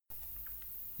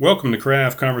Welcome to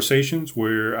Craft Conversations,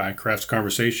 where I craft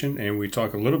conversation and we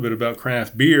talk a little bit about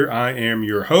craft beer. I am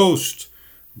your host,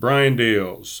 Brian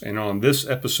Dales, and on this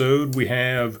episode we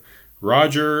have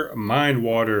Roger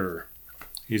Mindwater.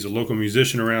 He's a local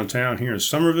musician around town here in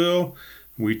Somerville.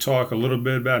 We talk a little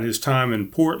bit about his time in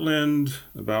Portland,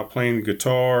 about playing the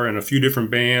guitar in a few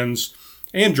different bands,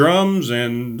 and drums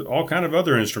and all kind of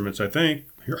other instruments, I think.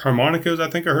 Harmonicas, I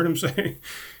think I heard him say.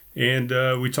 And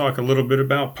we talk a little bit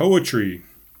about poetry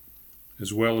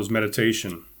as well as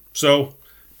meditation. So,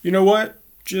 you know what?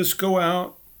 Just go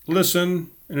out,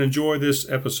 listen, and enjoy this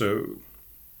episode.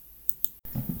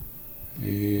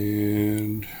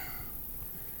 And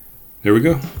there we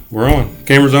go. We're on.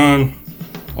 Camera's on.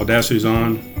 Audacity's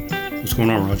on. What's going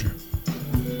on, Roger?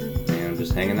 Man,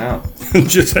 just hanging out.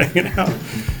 Just hanging out.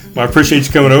 Well, I appreciate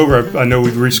you coming over. I know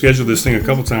we've rescheduled this thing a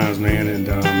couple times, man, and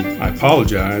I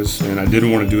apologize, and I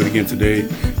didn't want to do it again today.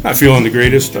 Not feeling the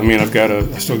greatest. I mean, I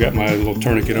still got my little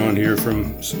tourniquet on here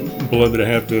from some blood that I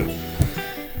have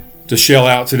to shell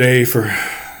out today for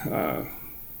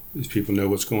these people know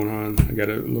what's going on. I got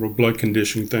a little blood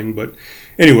conditioning thing, but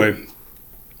anyway,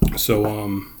 so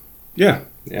yeah.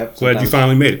 Yep. Glad you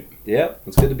finally made it. Yep,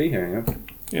 it's good to be here.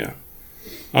 Yeah.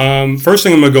 First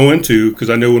thing I'm going to go into, because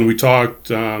I know when we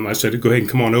talked, I said, go ahead and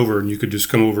come on over, and you could just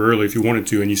come over early if you wanted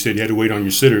to, and you said you had to wait on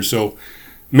your sitter. So,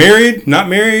 married, not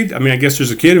married? I mean, I guess there's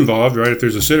a kid involved, right, if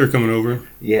there's a sitter coming over?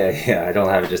 Yeah, I don't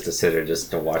have just a sitter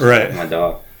just to watch right. my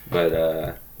dog.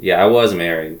 But, yeah, I was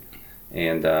married,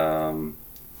 and I'm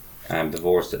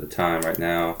divorced at the time right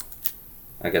now.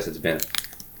 I guess it's been,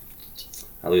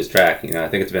 I lose track, I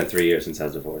think it's been 3 years since I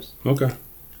was divorced. Okay.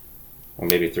 Or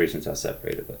maybe 3 since I was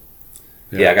separated, but.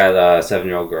 Yeah, I got a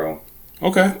 7-year-old girl.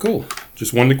 Okay, cool.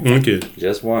 Just one kid.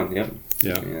 Just one, yep.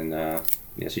 Yeah. And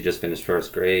she just finished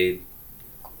first grade,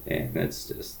 and it's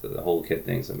just the whole kid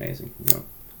thing's amazing.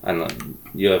 I don't know.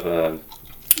 You have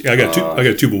Yeah, I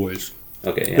got two boys.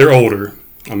 Okay, yeah. They're older.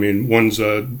 I mean, one's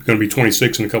going to be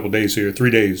 26 in a couple of days here,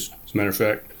 3 days, as a matter of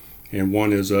fact, and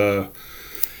one is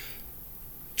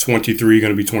 23,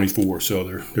 going to be 24. So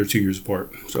they're 2 years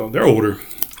apart. So they're older.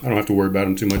 I don't have to worry about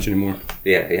them too much anymore.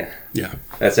 Yeah.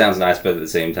 That sounds nice, but at the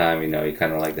same time, you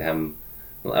kind of like to have them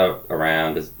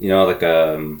around.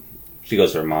 She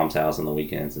goes to her mom's house on the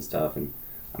weekends and stuff, and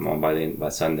I'm on by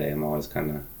Sunday. I'm always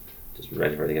kind of just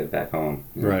ready for her to get back home.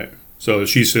 Right. So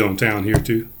she's still in town here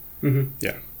too. Mm-hmm.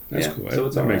 Yeah, that's cool. So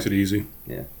that makes it easy.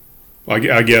 Yeah. Well,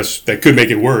 I guess that could make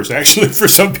it worse, actually, for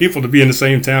some people to be in the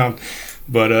same town.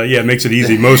 But, it makes it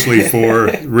easy mostly for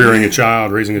raising a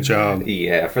child.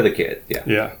 Yeah, for the kid, yeah.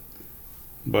 Yeah.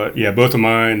 But, both of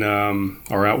mine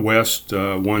are out west.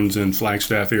 One's in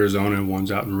Flagstaff, Arizona, and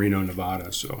one's out in Reno,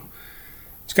 Nevada. So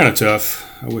it's kind of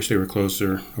tough. I wish they were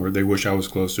closer, or they wish I was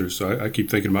closer. So I keep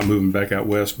thinking about moving back out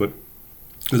west. But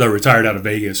because I retired out of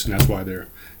Vegas, and that's why they're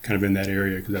kind of in that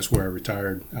area, because that's where I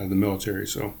retired out of the military.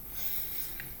 So.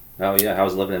 Oh, yeah. How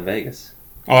was living in Vegas?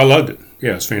 Oh, I loved it.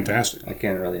 Yeah, it's fantastic. I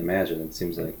can't really imagine. It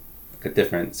seems like a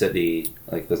different city.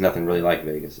 Like, there's nothing really like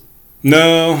Vegas.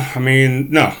 No,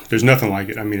 there's nothing like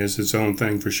it. I mean, it's its own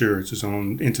thing for sure. It's its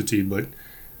own entity, but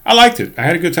I liked it. I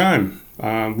had a good time.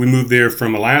 We moved there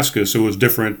from Alaska, so it was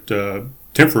different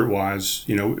temperate-wise.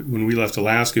 When we left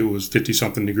Alaska, it was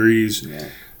 50-something degrees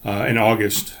in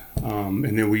August.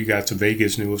 And then we got to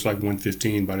Vegas, and it was like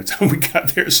 115 by the time we got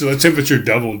there. So the temperature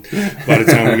doubled by the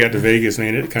time we got to Vegas.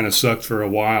 Man, it kind of sucked for a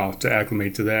while to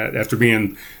acclimate to that. After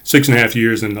being 6.5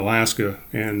 years in Alaska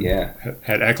and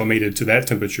had acclimated to that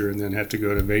temperature, and then had to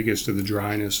go to Vegas to the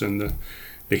dryness and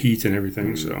the heat and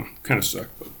everything. So kind of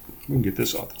sucked. But we can get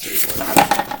this off the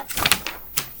table.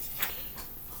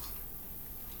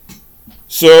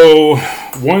 So,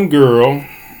 one girl.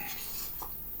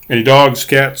 Any dogs,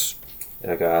 cats?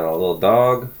 I got a little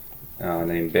dog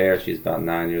named Bear. She's about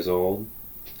 9 years old.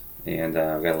 And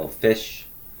I've got a little fish.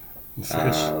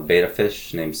 A beta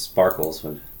fish named Sparkles.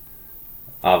 Which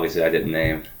obviously, I didn't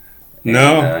name.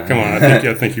 No? Come on.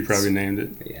 I think you probably named it.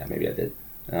 Yeah, maybe I did.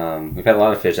 We've had a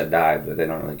lot of fish that died, but they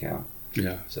don't really count.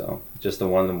 Yeah. So, just the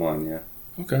one, yeah.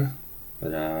 Okay.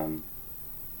 But, I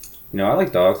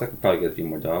like dogs. I could probably get a few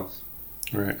more dogs.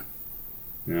 Right.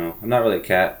 I'm not really a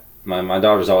cat. My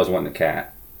daughter's always wanting a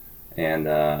cat. And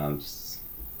I'm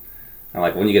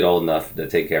like, when you get old enough to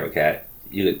take care of a cat,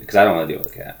 because I don't want to deal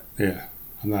with a cat. Yeah,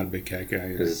 I'm not a big cat guy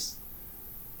either. Because,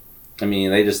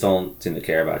 they just don't seem to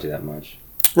care about you that much.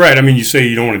 Right, you say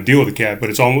you don't want to deal with a cat, but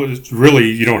it's almost really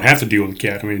you don't have to deal with a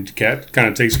cat. The cat kind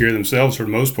of takes care of themselves for the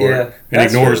most part and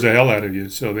ignores the hell out of you,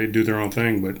 so they do their own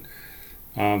thing. But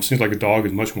it seems like a dog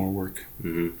is much more work.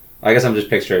 Mm-hmm. I guess I'm just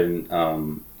picturing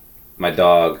my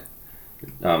dog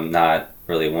not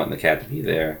really wanting the cat to be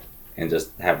there. and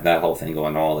just have that whole thing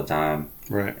going all the time.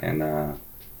 Right. And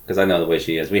because I know the way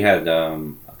she is. We had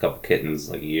a couple kittens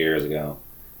like years ago,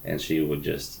 and she would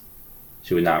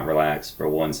not relax for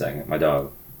 1 second. My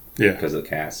dog. Yeah. Because of the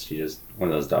cats. She's just one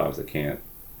of those dogs that can't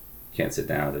sit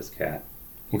down with this cat.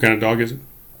 What kind of dog is it?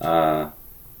 I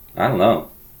don't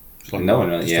know. Like no one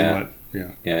knows. Yeah.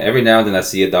 Yeah. Yeah. Every now and then I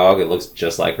see a dog that looks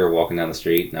just like her walking down the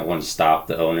street, and I want to stop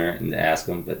the owner and ask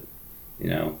him, but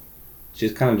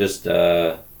she's kind of just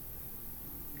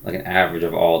like an average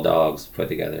of all dogs put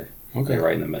together. Okay. Like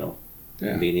right in the middle.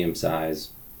 Yeah. Medium size,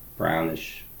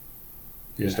 brownish.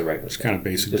 Yeah. Just a regular. It's kind of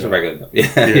basic. Just dog. a regular dog.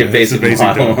 Yeah. Yeah, basic dog.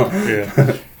 model.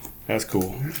 Yeah. That's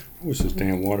cool. I wish this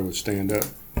damn water would stand up.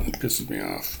 It pisses me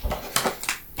off.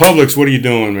 Publix, what are you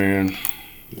doing, man?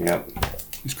 Yep.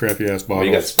 These crappy ass bottles. Well,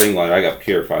 you got spring water. I got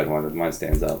purified water. Mine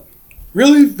stands up.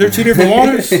 Really? They're two different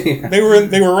waters? Yeah. They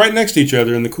were right next to each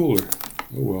other in the cooler.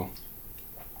 Oh well.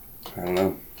 I don't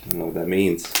know. I don't know what that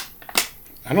means.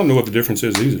 I don't know what the difference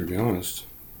is either, to be honest.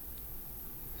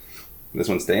 This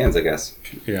one stands, I guess.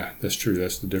 Yeah, that's true.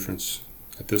 That's the difference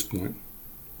at this point.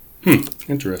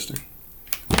 Interesting.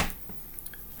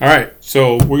 All right,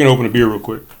 so we're going to open a beer real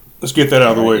quick. Let's get that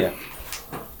out of the way. Yeah.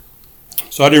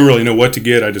 So I didn't really know what to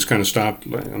get. I just kind of stopped.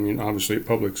 I mean, obviously at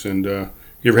Publix. And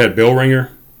you ever had Bell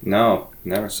Ringer? No,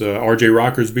 never. It's R.J.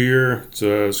 Rocker's beer.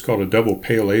 It's called a double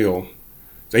pale ale.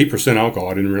 It's 8% alcohol.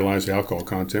 I didn't realize the alcohol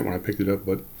content when I picked it up.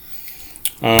 But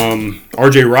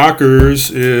R.J.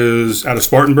 Rocker's is out of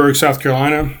Spartanburg, South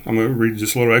Carolina. I'm going to read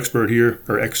just a little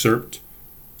excerpt.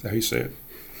 Is that how you say it?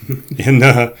 In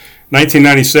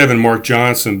 1997, Mark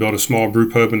Johnson built a small brew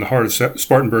pub in the heart of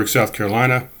Spartanburg, South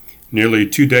Carolina. Nearly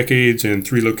 2 decades and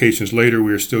 3 locations later,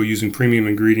 we are still using premium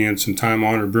ingredients and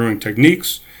time-honored brewing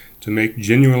techniques to make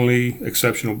genuinely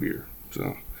exceptional beer.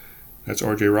 So that's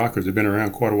R.J. Rockers. They've been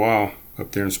around quite a while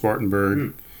up there in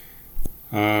Spartanburg.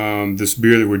 This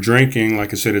beer that we're drinking,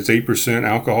 like I said, it's 8%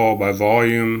 alcohol by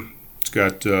volume. It's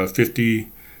got 50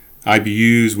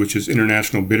 IBUs, which is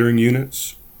International Bittering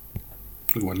Units.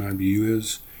 What an IBU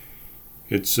is.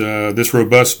 It's this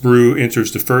robust brew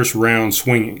enters the first round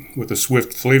swinging with a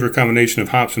swift flavor combination of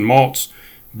hops and malts.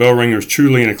 Bell Ringer is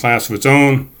truly in a class of its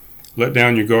own. Let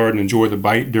down your guard and enjoy the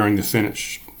bite during the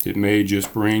finish. It may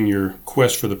just bring your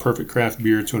quest for the perfect craft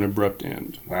beer to an abrupt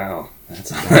end. Wow,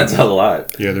 that's a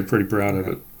lot. Yeah, they're pretty proud of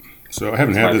it. So I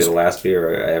haven't had Might be this. the last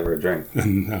beer I ever drank.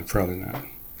 No, probably not. I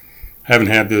haven't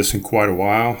had this in quite a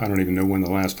while. I don't even know when the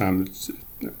last time.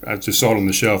 I just saw it on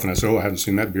the shelf and I said, I haven't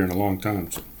seen that beer in a long time.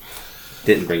 So.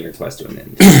 Didn't bring your quest to an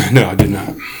end. No, I did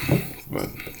not. But,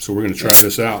 so we're going to try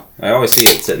this out. I always see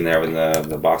it sitting there with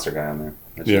the boxer guy on there.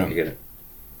 Yeah. You get it.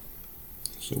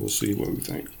 So we'll see what we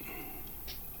think.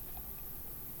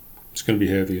 It's going to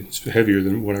be heavy. It's heavier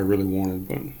than what I really wanted,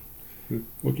 but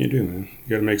what can you do, man? You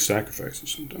got to make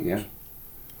sacrifices sometimes. Yeah.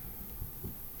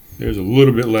 There's a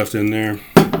little bit left in there.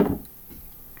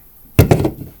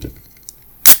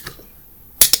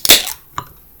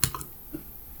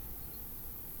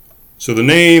 So the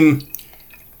name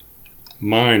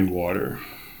Mindwater.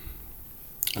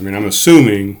 I mean, I'm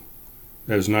assuming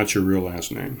that is not your real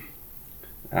last name.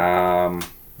 I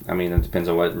mean, it depends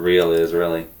on what real is,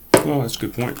 really. Oh, that's a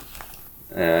good point.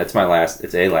 It's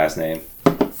a last name.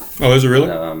 Oh, is it really?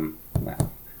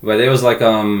 But it was like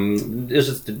it was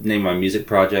just the name of my music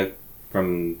project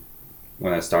from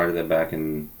when I started it back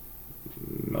in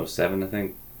 2007, I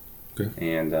think.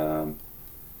 Okay. And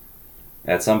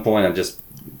at some point, I just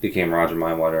became Roger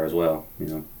Mindwater as well.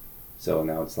 So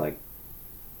now it's like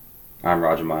I'm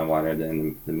Roger Mindwater,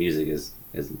 then the music is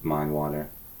Mindwater,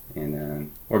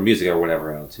 and or music or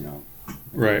whatever else.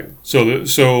 Right.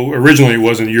 So originally it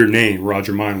wasn't your name,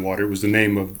 Roger Mindwater. It was the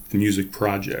name of the music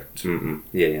project. Mm-mm.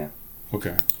 Yeah.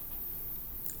 Okay.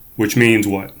 Which means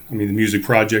what? I mean, the music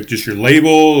project, just your label,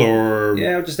 or?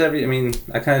 Yeah,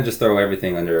 I kind of just throw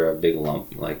everything under a big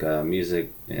lump, like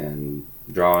music and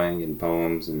drawing and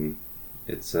poems, and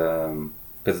it's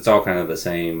because it's all kind of the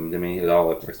same to me. It's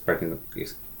all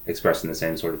expressing the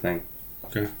same sort of thing.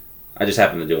 Okay. I just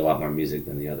happen to do a lot more music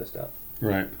than the other stuff.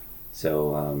 Right.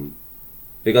 So,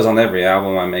 because on every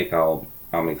album I make, I'll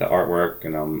make the artwork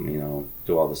and I'll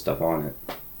do all the stuff on it.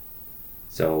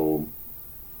 So,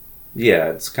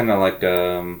 yeah, it's kind of like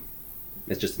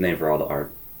it's just a name for all the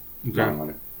art on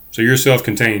it. So you're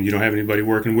self-contained. You don't have anybody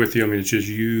working with you. I mean, it's just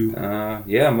you.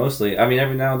 Yeah, mostly. I mean,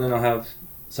 every now and then I'll have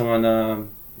someone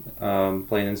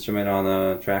play an instrument on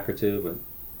a track or two,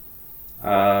 but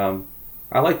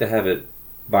I like to have it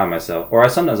by myself. Or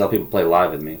sometimes I'll have people play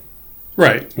live with me.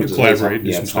 Right. You collaborate.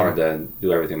 Yeah, it's hard to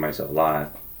do everything myself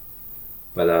live.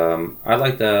 But I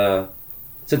like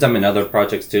since I'm in other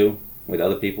projects too with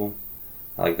other people,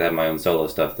 I like to have my own solo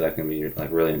stuff that I can be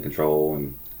like really in control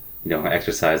and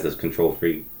exercise those control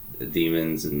freak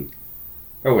demons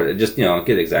or what, just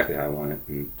get exactly how I want it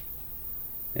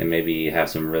and maybe have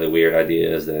some really weird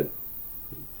ideas that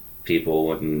people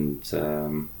wouldn't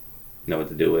know what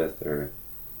to do with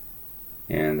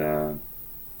and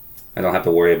I don't have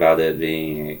to worry about it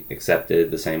being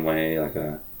accepted the same way like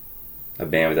a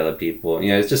band with other people.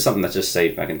 It's just something that's just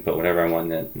safe. I can put whatever I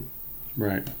want in it.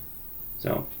 Right.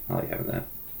 So I like having that.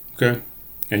 Okay.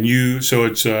 And so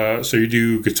you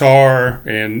do guitar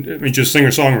and just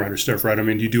singer-songwriter stuff, right? I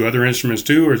mean, do you do other instruments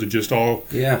too, or is it just all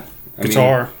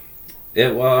guitar? The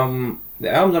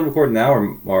albums I'm recording now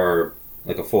are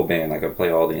like a full band. Like I play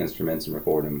all the instruments and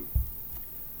record them.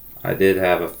 I did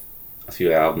have a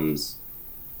few albums.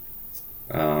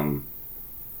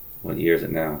 What year is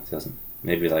it now?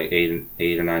 Maybe like 8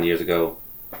 or 9 years ago,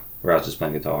 where I was just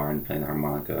playing guitar and playing the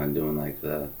harmonica and doing like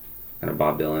the kind of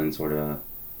Bob Dylan sort of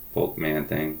folk man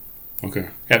thing. Okay.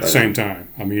 At the same time.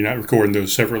 I mean, you're not recording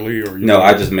those separately, or no?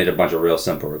 I just made a bunch of real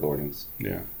simple recordings.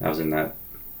 Yeah. I was in that.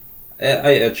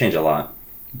 I changed a lot,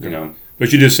 okay.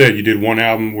 But you just said you did one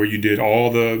album where you did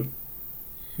all the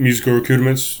musical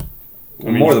accoutrements.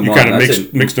 More than you one. You kind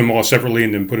of mixed them all separately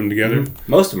and then put them together.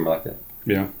 Mm-hmm. Most of them are like that.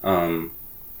 Yeah.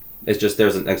 It's just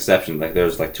there's an exception. Like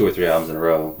there's like 2 or 3 albums in a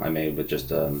row I made with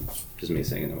just me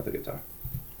singing with a guitar.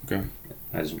 Okay.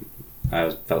 I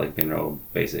felt like being real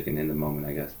basic and in the moment,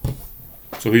 I guess.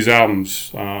 So these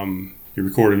albums, you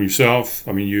recorded them yourself.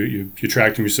 I mean, you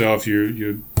tracked them yourself. Did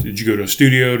you go to a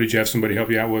studio? Did you have somebody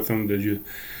help you out with them? Did you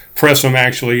press them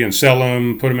actually and sell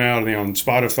them, put them out on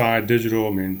Spotify, digital? I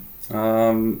mean,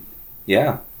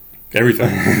 yeah,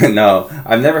 everything. No,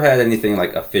 I've never had anything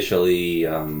like officially,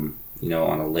 on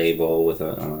a label with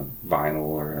on a vinyl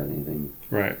or anything.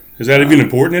 Right. Is that even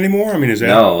important anymore? I mean, is that?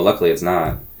 No, luckily it's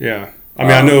not. Yeah. I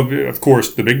mean, I know, of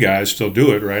course, the big guys still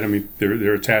do it, right? I mean,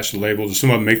 they're attached to labels. Some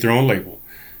of them make their own label.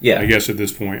 Yeah. I guess at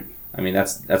this point. I mean,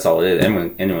 that's all it is.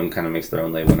 Anyone kind of makes their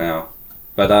own label now.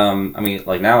 But, I mean,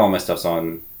 like now all my stuff's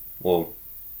on, well,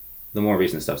 the more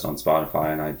recent stuff's on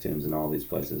Spotify and iTunes and all these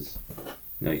places.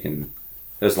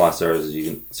 There's a lot of services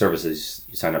you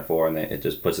sign up for and it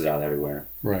just puts it out everywhere.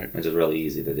 Right. It's just really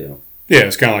easy to do. Yeah,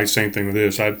 it's kind of like the same thing with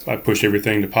this. I push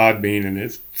everything to Podbean, and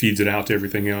it feeds it out to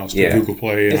everything else, to Google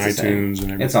Play and iTunes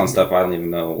and everything. It's on stuff I don't even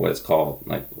know what it's called,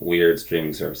 like weird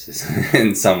streaming services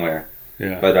in somewhere.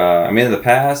 Yeah. But I mean, in the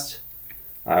past,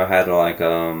 I had like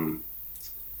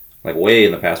way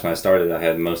in the past when I started, I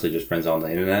had mostly just friends on the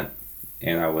internet,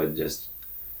 and I would just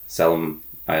sell them.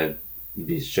 I'd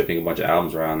be shipping a bunch of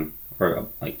albums around, or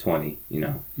like 20,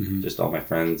 just all my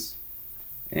friends.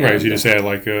 And right, so you just had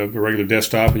like a regular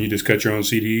desktop and you just cut your own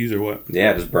CDs or what?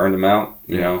 Yeah, just burned them out,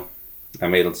 you know. I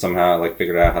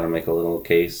figured out how to make a little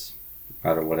case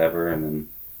out of whatever and then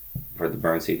put the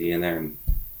burned CD in there and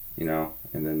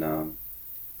then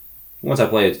once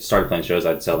I started playing shows,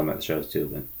 I'd sell them at the shows too,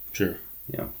 but sure.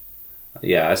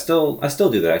 Yeah, I still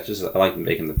do that. I like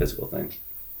making the physical thing.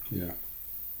 Yeah.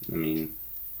 I mean,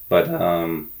 but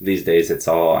these days it's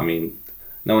all, I mean,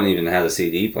 no one even has a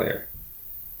CD player.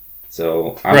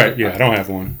 So I don't have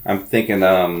one. I'm thinking,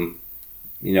 I've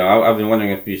been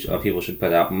wondering if people should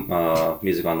put out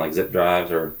music on like zip drives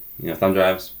or thumb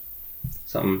drives,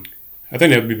 something. I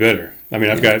think that would be better. I mean,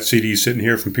 I've got CDs sitting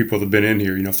here from people that've been in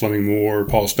here. Fleming Moore,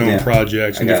 Paul Stone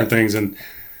projects, and different things, and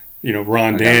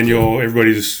Ron Daniel.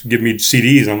 Everybody's giving me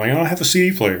CDs. I'm like, I don't have a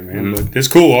CD player, man, but it's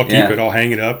cool. I'll keep it. I'll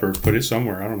hang it up or put it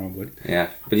somewhere. I don't know, but I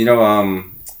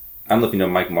don't know if you know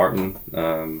Mike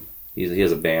Martin. He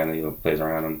has a band that he plays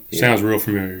around. Sounds real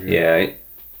familiar. Yeah,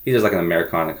 he does like an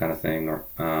Americana kind of thing, or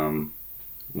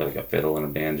with like a fiddle and a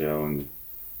banjo, and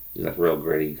he's like a real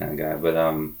gritty kind of guy. But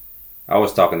I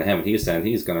was talking to him, and he was saying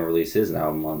he's going to release his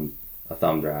album on a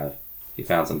thumb drive. He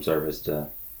found some service to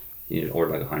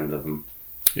order like 100 of them.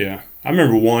 Yeah, I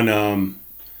remember one. Who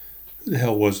the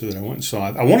hell was it that I went and saw?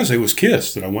 I want to say it was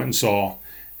Kiss that I went and saw,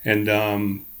 and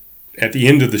at the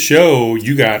end of the show,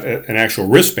 you got an actual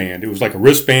wristband. It was like a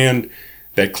wristband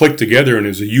that clicked together, and it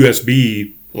was a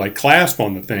USB like clasp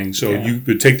on the thing. So you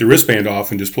would take the wristband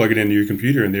off and just plug it into your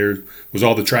computer, and there was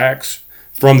all the tracks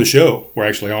from the show were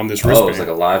actually on this wristband. Oh, it's like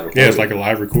a live recording. Yeah, it's like a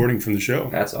live recording from the show.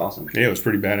 That's awesome. Yeah, it was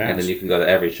pretty badass. And then you can go to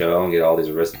every show and get all these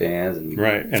wristbands.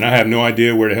 Right, and I have no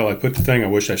idea where the hell I put the thing. I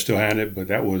wish I still had it, but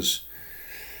that was...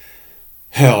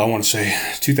 Hell, I want to say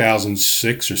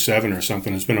 2006 or 7 or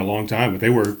something. It's been a long time, but they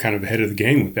were kind of ahead of the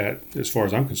game with that as far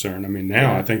as I'm concerned. I mean,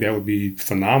 now I think that would be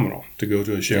phenomenal to go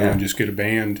to a show and just get a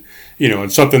band,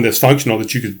 and something that's functional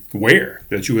that you could wear,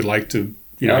 that you would like to,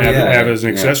 have as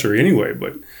an accessory anyway.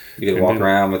 But You could walk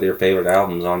around with your favorite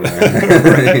albums on your,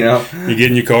 right. you know. You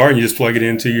get in your car and you just plug it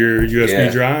into your USB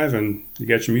Yeah. drive, and you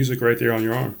got your music right there on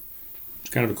your arm. It's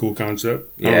kind of a cool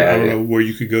concept. Yeah, I don't know where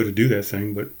you could go to do that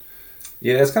thing, but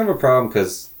yeah, it's kind of a problem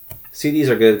because CDs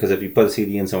are good because if you put a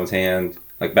CD in someone's hand,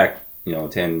 like back,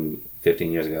 10,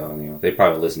 15 years ago, they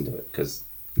probably listen to it because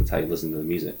that's how you listen to the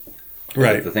music.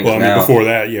 right. The thing Well, now, before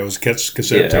that, it was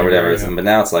cassette tape or whatever. Yeah. But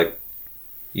now it's like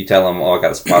you tell them, "Oh, I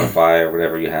got Spotify or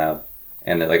whatever you have,"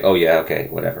 and they're like, "Oh yeah, okay,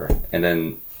 whatever," and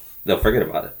then they'll forget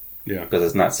about it. Yeah. Because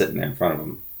it's not sitting there in front of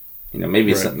them.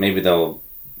 Maybe Right. maybe they'll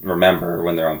remember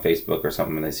when they're on Facebook or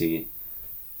something and they see.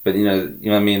 But you know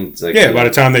what I mean? It's like, by the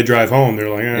time they drive home, they're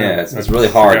like, it's really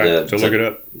hard to look it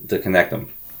up, to connect them.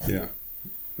 Yeah.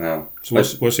 No. So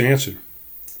what's the answer?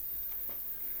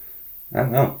 I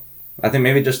don't know. I think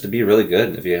maybe just to be really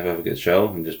good, if you have a good show,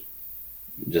 and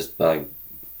just like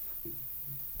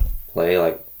play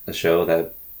like a show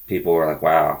that people are like,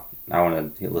 wow, I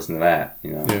want to listen to that.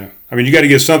 Yeah. I mean, you got to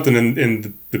get something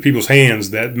in the people's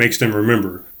hands that makes them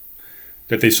remember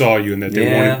that they saw you and that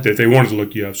they wanted to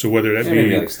look you up. So whether that be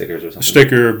maybe like stickers or something, a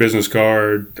sticker, a business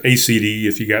card, a CD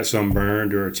if you got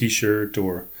sunburned, or a T-shirt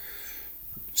or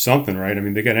something, right? I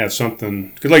mean, they got to have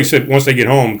something because, like you said, once they get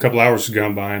home, a couple hours has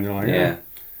gone by and they're like,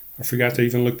 I forgot to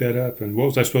even look that up. And what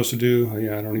was I supposed to do?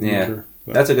 Yeah, I don't even remember.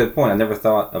 But that's a good point. I never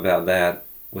thought about that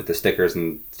with the stickers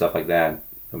and stuff like that.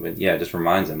 But it just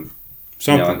reminds them.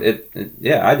 Something.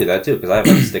 I do that too because I have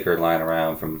a sticker lying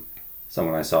around from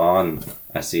someone I saw, and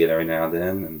I see it every now and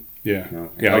then. And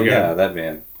that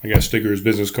band. I got stickers,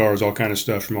 business cards, all kind of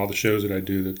stuff from all the shows that I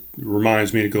do that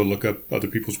reminds me to go look up other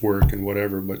people's work and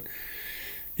whatever. But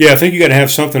yeah, I think you got to have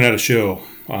something at a show.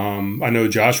 I know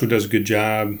Joshua does a good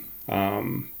job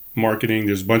marketing.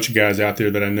 There's a bunch of guys out there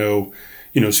that I know.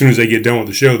 As soon as they get done with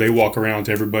the show, they walk around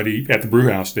to everybody at the brew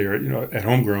house there, at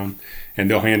Homegrown, and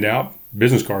they'll hand out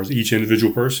business cards to each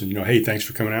individual person. Hey, thanks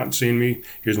for coming out and seeing me.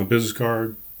 Here's my business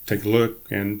card. Take a look,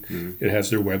 and it has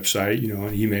their website,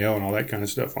 and email and all that kind of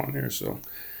stuff on there. So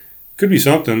could be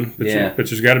something, but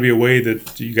there's got to be a way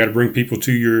that you got to bring people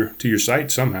to your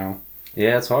site somehow.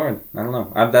 Yeah, it's hard. I don't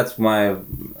know.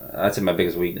 I'd say my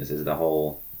biggest weakness is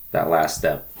that last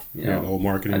step. The whole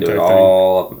marketing. I do type it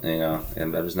all,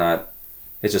 and I'm just not.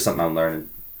 It's just something I'm learning.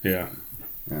 Yeah.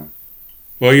 Yeah.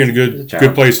 Well, you're in a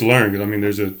good place to learn because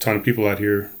there's a ton of people out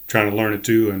here trying to learn it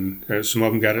too, and some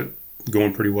of them got it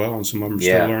going pretty well, and some of them are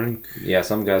still learning. Yeah,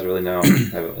 some guys really know.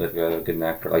 They've got a good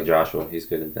knack for, like Joshua. He's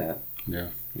good at that. Yeah.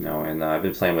 And I've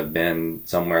been playing with Ben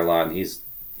somewhere a lot, and he's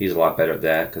a lot better at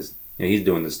that because he's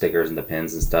doing the stickers and the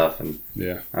pins and stuff. And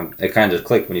it kind of just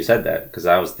clicked when you said that because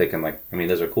I was thinking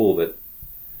those are cool, but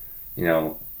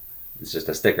it's just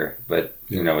a sticker. But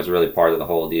it's really part of the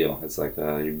whole deal. It's like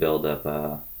you build up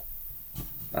a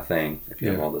thing if you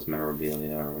have all this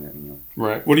memorabilia or whatever.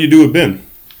 Right. What do you do with Ben?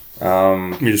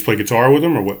 You just play guitar with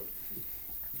him, or what?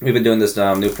 We've been doing this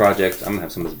new project. I'm gonna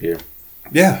have some of this beer.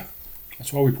 Yeah,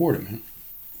 that's why we poured it, man.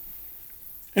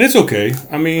 And it's okay.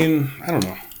 I don't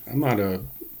know. I'm not a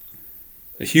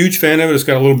huge fan of it. It's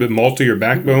got a little bit maltier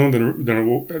backbone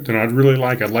than I'd really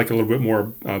like. I'd like a little bit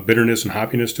more bitterness and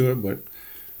hoppiness to it, but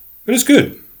it's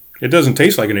good. It doesn't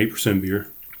taste like an 8% beer.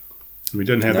 It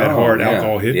doesn't have that hard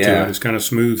alcohol hit to it. It's kind of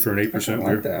smooth for an 8%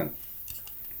 beer. Like that.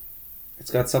 It's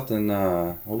got something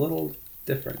a little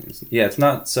different. It's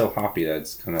not so hoppy that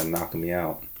it's kind of knocking me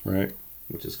out. Right.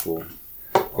 Which is cool.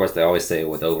 Of course, they always say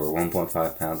with over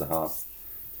 1.5 pounds of hops.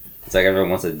 It's like everyone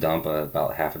wants to dump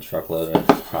about half a truckload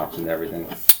of hops and everything.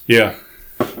 Yeah.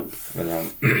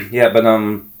 But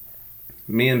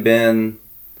me and Ben.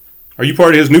 Are you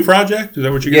part of his new project? Is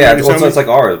that what you're getting at? Yeah, so it's like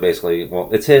ours, basically. Well,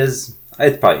 it's his.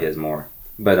 It's probably his more.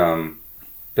 But,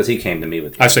 because he came to me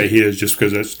with it. I say his just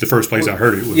because that's the first place I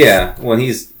heard it. Well,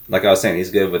 he's, like I was saying,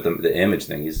 he's good with the image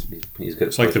thing. He's good at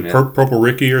it's like the Purple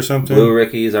Ricky or something? Blue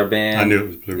Ricky is our band. I knew it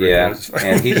was Blue Ricky. Yeah,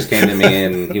 and he just came to me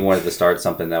and he wanted to start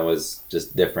something that was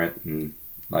just different. And,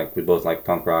 we both like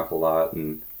punk rock a lot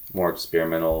and more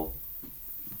experimental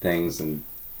things. And,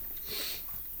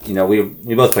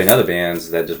 we both play in other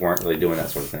bands that just weren't really doing that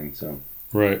sort of thing. So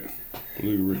Right.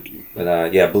 Blue Ricky.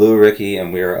 But, Blue Ricky,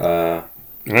 and we're...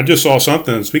 And I just saw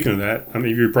something, speaking of that,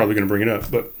 you're probably going to bring it up,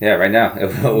 but... Yeah, right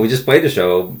now. We just played the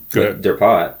show with Der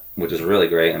Pot, which is really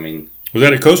great. Was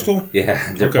that at Coastal?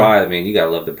 Yeah, Der Pot, you got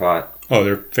to love Der Pot. Oh,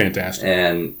 they're fantastic.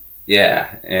 And,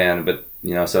 but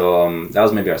that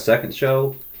was maybe our second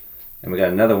show, and we got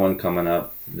another one coming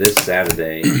up this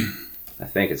Saturday. I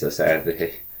think it's a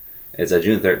Saturday. It's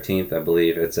June 13th, I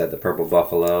believe. It's at the Purple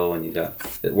Buffalo, and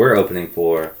we're opening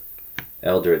for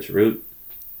Eldritch Root,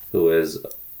 who is...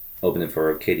 opening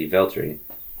for Katie Veltri.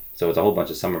 So it's a whole bunch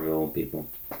of Somerville people.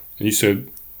 And you said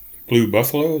Blue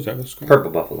Buffalo, is that what it's called?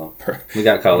 Purple Buffalo. We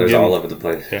got colors all over the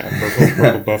place. Yeah,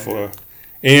 Purple Buffalo.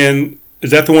 And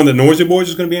is that the one that Noisy Boys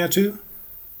is going to be at too?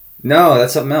 No,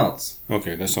 that's something else.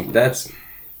 Okay, that's something else.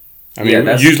 I mean,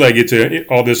 usually I get to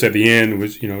all this at the end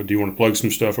with, do you want to plug some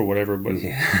stuff or whatever, but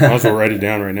I'll also write it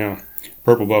down right now.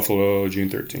 Purple Buffalo, June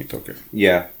 13th, okay.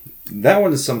 Yeah. That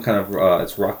one is some kind of,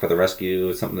 it's Rock for the Rescue.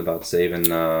 It's something about saving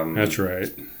that's right.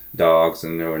 dogs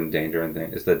and they're in danger and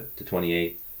things. It's the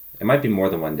 28th. It might be more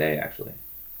than one day, actually.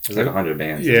 There's like 100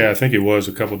 bands. Yeah, I think it was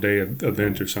a couple day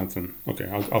event or something. Okay,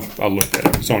 I'll look at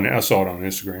it. It's on. I saw it on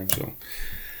Instagram. So.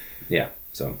 Yeah.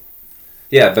 So.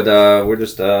 Yeah, but we're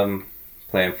just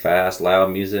playing fast,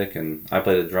 loud music, and I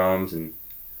play the drums and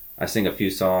I sing a few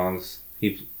songs.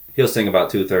 He'll sing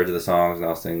about 2/3 of the songs, and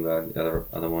I'll sing the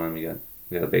other one. We got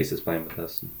a bassist playing with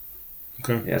us.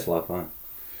 Okay. Yeah, it's a lot of fun.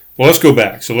 Well, let's go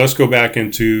back. So let's go back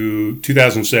into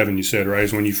 2007. You said, right,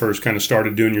 is when you first kind of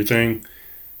started doing your thing.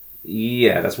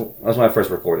 Yeah, that's when I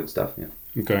first recorded stuff. Yeah.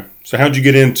 Okay. So how'd you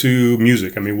get into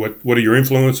music? I mean, what are your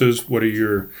influences? How'd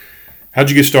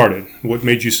you get started? What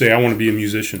made you say I want to be a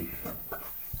musician?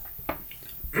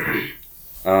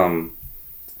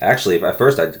 Actually, at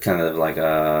first I kind of like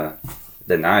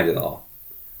denied it all.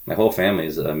 My whole family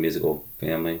is a musical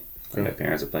family. Okay. My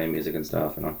parents are playing music and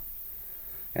stuff, and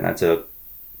I took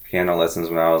piano lessons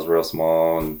when I was real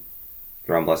small and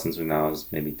drum lessons when I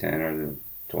was maybe 10 or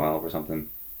 12 or something.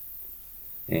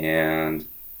 And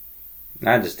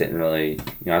I just didn't really,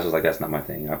 I was just like, that's not my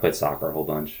thing. I played soccer a whole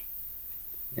bunch.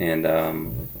 And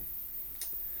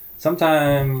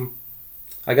sometime,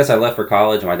 I guess I left for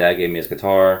college and my dad gave me his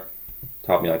guitar,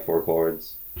 taught me like 4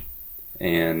 chords.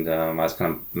 And I was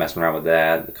kind of messing around with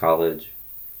that at college.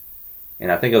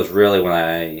 And I think it was really when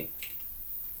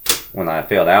I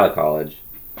failed out of college,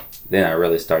 then I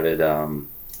really started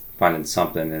finding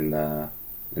something in the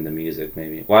music,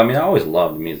 maybe. Well, I mean, I always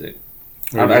loved music.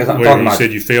 You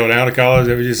said you failed out of college? Is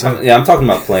that what you said? Yeah, I'm talking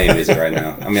about playing music right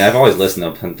now. I mean, I've always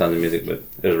listened to tons of music, but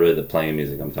it was really the playing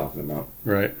music I'm talking about.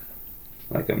 Right.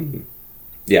 Like,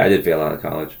 yeah, I did fail out of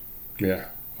college. Yeah.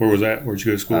 Where was that? Where'd you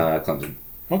go to school? Clemson.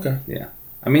 Okay. Yeah.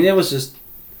 I mean, it was just,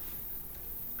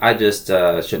 I just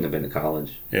shouldn't have been to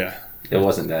college. Yeah. It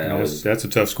wasn't that. That's a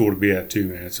tough school to be at too,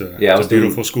 man. It's a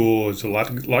beautiful school. It's a lot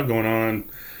going on.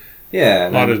 Yeah.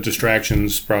 A lot of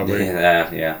distractions, probably.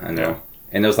 Yeah, I know. Yeah.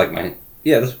 And it was like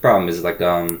this problem is like,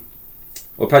 well, it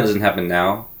probably doesn't happen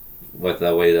now with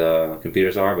the way the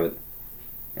computers are, but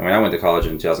I mean, I went to college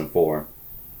in 2004,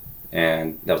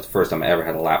 and that was the first time I ever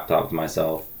had a laptop to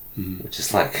myself, which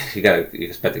is like, you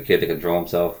expect a kid to control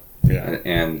himself. Yeah.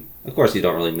 And of course, you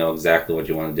don't really know exactly what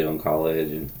you want to do in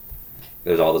college, and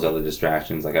there's all those other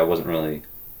distractions. Like, I wasn't really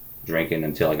drinking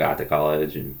until I got to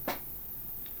college, and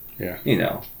yeah,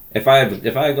 if I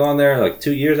had gone there like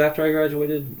 2 years after I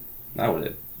graduated, I would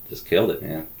have just killed it,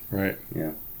 man. Right.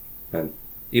 Yeah. But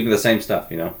even the same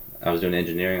stuff, I was doing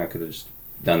engineering. I could have just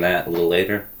done that a little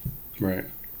later. Right.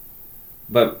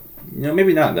 But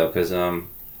maybe not though, because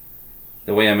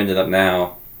the way I'm ended up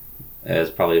now is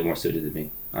probably more suited to me.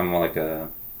 I'm more like I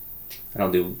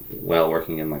don't do well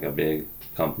working in like a big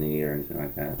company or anything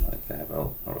like that. Like that,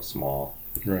 or a small.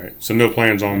 Right. So no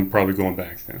plans on probably going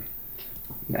back then.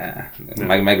 Nah.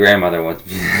 No. My grandmother went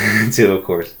to, of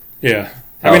course. Yeah.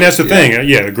 I mean, that's the thing.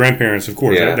 Yeah, the grandparents, of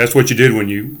course. Yeah. That's what you did when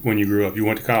you grew up. You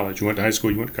went to college. You went to high school.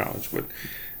 You went to college. But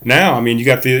now, I mean, you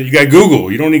got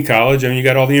Google. You don't need college. I mean, you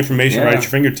got all the information right at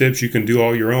your fingertips. You can do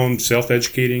all your own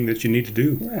self-educating that you need to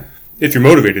do. Yeah. If you're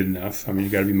motivated enough. I mean, you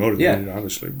got to be motivated,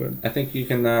 obviously. But I think you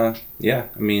can. I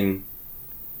mean,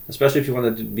 especially if you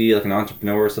want to be like an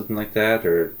entrepreneur or something like that,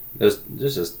 or there's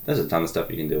a ton of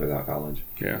stuff you can do without college.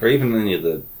 Yeah. Or even any of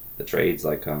the trades,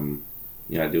 like I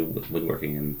do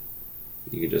woodworking, and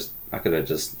I could have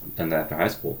just done that after high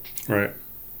school. Right.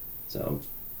 So.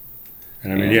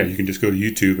 And I mean, you can just go to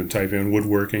YouTube and type in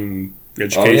woodworking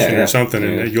education or something,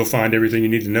 and you'll find everything you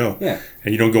need to know. Yeah.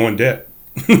 And you don't go in debt.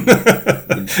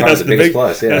 That's the biggest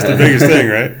plus. Yeah. That's the biggest thing,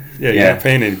 right? Yeah. You're not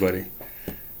paying anybody.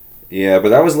 Yeah,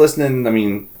 but I was listening. I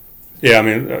mean. Yeah, I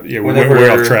mean,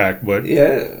 we're off track, but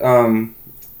yeah.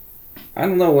 I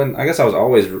don't know when. I guess I was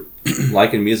always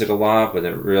liking music a lot, but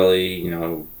it really,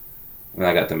 when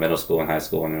I got to middle school and high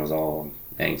school and it was all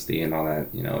angsty and all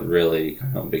that, it really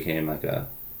kind of became like a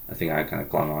thing I kind of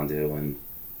clung on to, and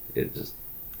it just.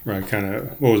 Right, kind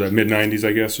of, what was that, mid-90s,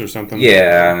 I guess, or something?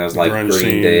 Yeah, and it was like Green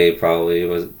scene. Day, probably. It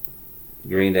was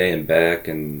Green Day and Beck,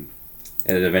 and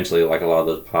eventually like a lot of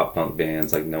those pop punk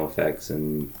bands like NoFX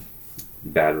and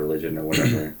Bad Religion or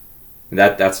whatever. And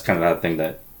that's kind of that thing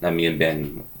that me and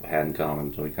Ben had in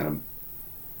common. So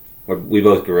we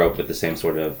both grew up with the same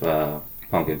sort of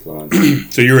punk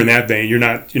influence. So you're in that vein. You're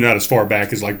not as far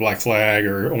back as like Black Flag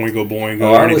or Oingo Boingo.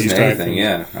 Oh, or I any of listen these to type anything. things.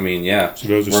 Yeah, I mean, yeah. So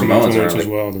those are some Ramones influence are as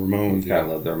well. The Ramones. I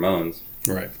love the Ramones.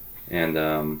 Right. And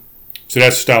so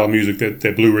that's the style of music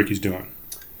that Blue Ricky's doing.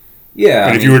 Yeah.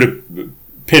 And if you were to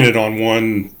pin it on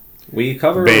one, we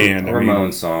cover band, a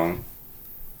Ramones song,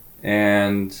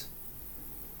 and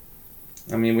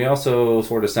I mean, we also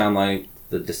sort of sound like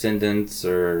the Descendants,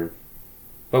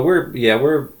 but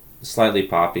we're slightly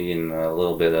poppy and a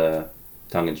little bit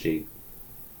tongue in cheek.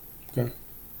 Okay.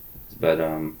 But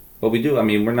we do. I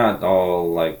mean, we're not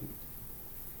all like.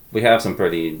 We have some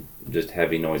pretty just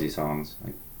heavy, noisy songs,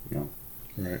 like, you know.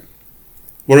 Right.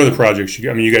 What other projects you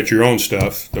got? I mean, you got your own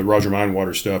stuff, the Roger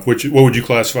Mindwater stuff. What would you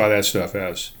classify that stuff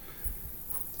as?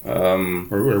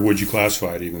 Or would you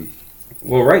classify it even?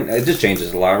 Well, it just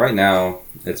changes a lot. Right now,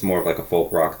 it's more of like a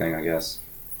folk rock thing, I guess.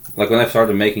 Like when I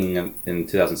started making in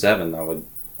 2007,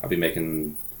 I'd be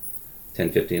making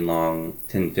 10, 15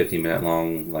 minute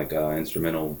long, like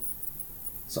instrumental,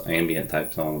 ambient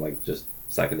type song, like just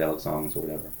psychedelic songs or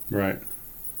whatever. Right.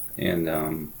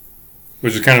 And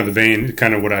which is kind of the vein,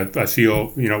 kind of what I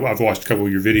feel. You know, I've watched a couple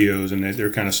of your videos, and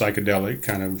they're kind of psychedelic,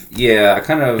 kind of. Yeah, I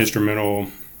kind of instrumental.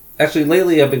 Actually,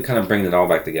 lately I've been kind of bringing it all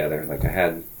back together. Like I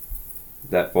had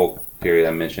that folk period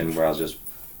I mentioned where I was just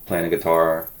playing a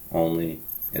guitar only,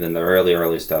 and then the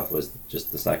early stuff was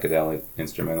just the psychedelic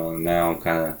instrumental, and now I'm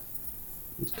kind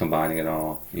of combining it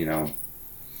all. You know,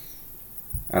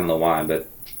 I don't know why, but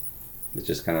it's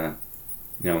just kind of,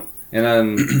 you know, and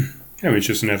then. I mean, it's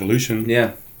just an evolution.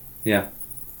 Yeah.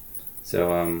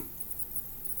 So,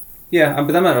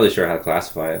 but I'm not really sure how to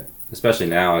classify it. Especially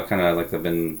now, I've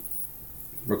been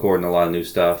recording a lot of new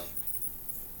stuff,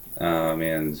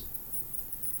 and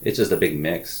it's just a big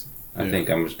mix. I think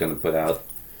I'm just going to put out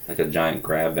like a giant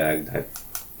grab bag type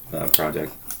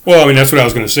project. Well, I mean, that's what I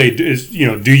was going to say. Is, you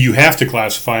know, do you have to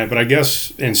classify it? But I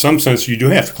guess in some sense you do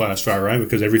have to classify, right?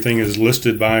 Because everything is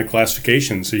listed by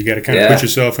classification, so you got to kind of put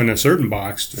yourself in a certain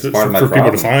box for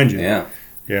people to find you. Yeah.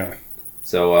 Yeah.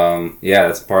 So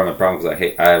that's part of my problem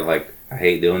because I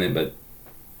hate doing it, but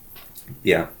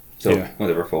yeah. So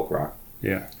whatever, folk rock.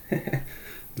 Yeah.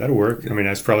 That'll work. I mean,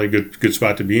 that's probably a good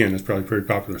spot to be in. That's probably a pretty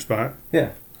popular spot.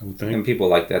 Yeah. I would think. And people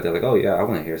like that. They're like, oh yeah, I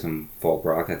want to hear some folk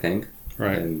rock. I think.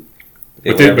 Right. And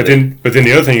But then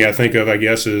the other thing you got to think of, I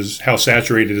guess, is how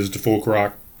saturated is the folk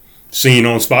rock scene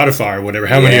on Spotify or whatever.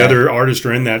 How many other artists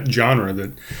are in that genre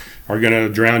that are going to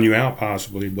drown you out,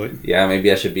 possibly? But yeah,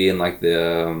 maybe I should be in like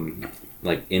the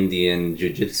like Indian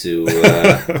jiu-jitsu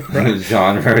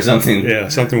genre or something. Yeah,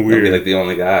 something weird. I'll be like the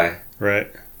only guy.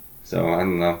 Right. So I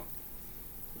don't know.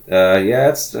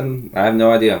 It's I have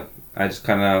no idea. I just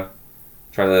kind of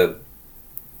try to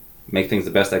make things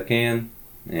the best I can.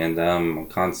 And I'm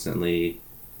constantly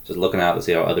just looking out to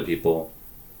see how other people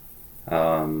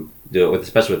do it,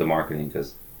 especially with the marketing,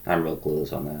 because I'm real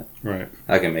clueless on that. Right.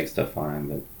 I can make stuff fine,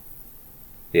 but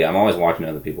yeah, I'm always watching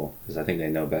other people because I think they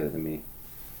know better than me.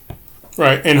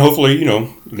 Right, and hopefully, you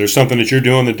know, there's something that you're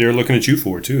doing that they're looking at you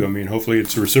for too. I mean, hopefully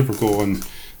it's reciprocal, and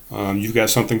you've got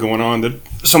something going on that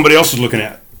somebody else is looking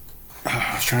at.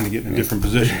 I was trying to get in a different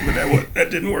position, but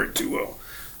that didn't work too well.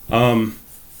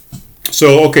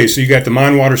 So you got the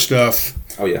Mindwater stuff.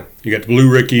 Oh yeah. You got the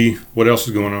Blue Ricky. What else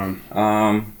is going on?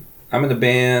 I'm in the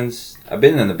band. I've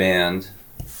been in the band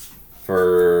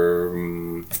for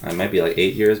I might be like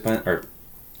 8 years or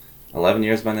 11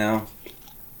 years by now.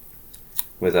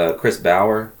 With Chris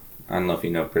Bauer. I don't know if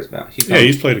you know Chris Bauer.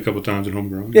 He's played a couple times at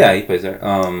Homegrown. Yeah, he plays there.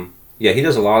 He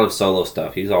does a lot of solo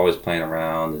stuff. He's always playing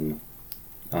around and.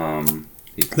 I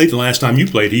think the last time you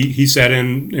played, he sat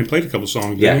in and played a couple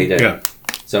songs. Yeah, he did. Yeah.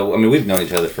 So, I mean, we've known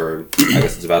each other for, I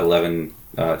guess it's about 11,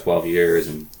 12 years,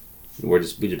 and we've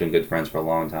just been good friends for a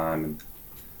long time, and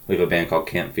we have a band called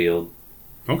Campfield.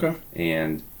 Okay.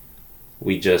 And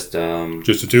we just...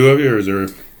 just the two of you, or is there a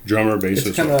drummer, bassist?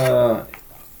 It's kind of...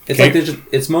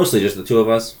 It's mostly just the two of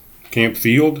us.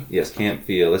 Campfield? Yes,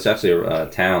 Campfield. It's actually a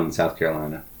town in South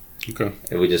Carolina. Okay.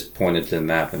 And we just pointed to the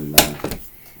map, and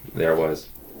there it was.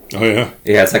 Oh, yeah?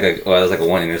 Yeah, it was like a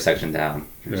one intersection down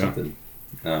or something.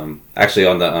 Actually,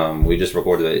 on the we just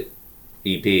recorded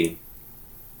the EP,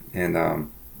 and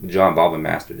John Baldwin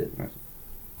mastered it.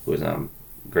 Who was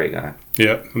great guy.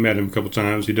 Yeah, I met him a couple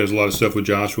times. He does a lot of stuff with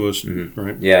Joshua,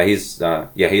 right? Yeah, he's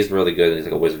really good. He's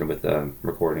like a wizard with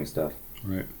recording stuff.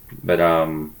 Right. But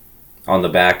on the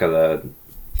back of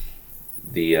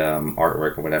the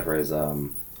artwork or whatever is a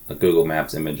Google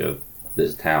Maps image of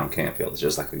this town, Campfield. It's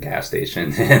just like a gas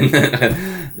station, and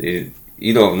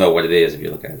you don't know what it is if you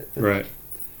look at it. Right.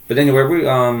 But anyway,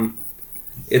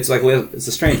 it's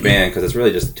a strange band because it's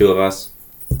really just the two of us,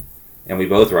 and we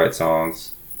both write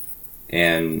songs,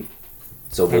 And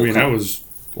so that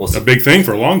was a big thing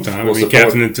for a long time.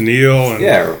 Captain and Tennille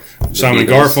and Simon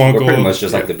Garfunkel. We're pretty much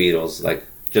just like the Beatles, like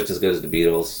just as good as the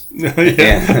Beatles.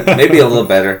 And maybe a little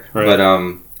better, right. But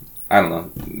I don't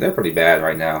know. They're pretty bad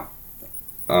right now.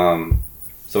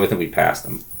 So I think we passed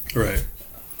them. Right.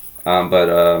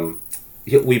 But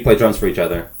we play drums for each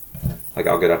other. Like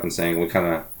I'll get up and sing. We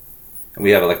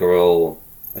have like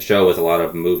a show with a lot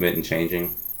of movement and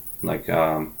changing. Like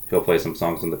he'll play some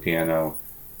songs on the piano.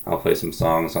 I'll play some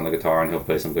songs on the guitar, and he'll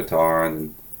play some guitar,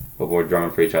 and then we're drumming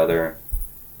for each other.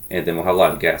 And then we'll have a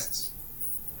lot of guests.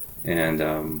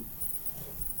 And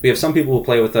we have some people who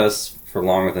play with us for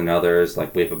longer than others.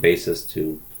 Like we have a bassist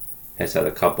who has had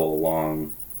a couple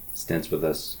long stints with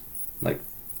us, like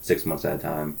 6 months at a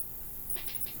time.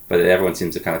 But everyone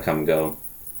seems to kind of come and go.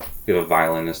 We have a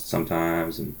violinist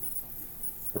sometimes, and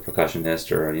a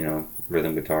percussionist, or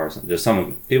rhythm guitar. Just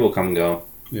people come and go.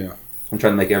 Yeah. I'm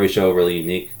trying to make every show really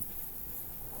unique,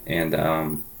 and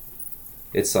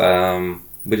it's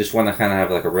we just want to kind of have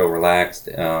like a real relaxed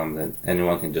that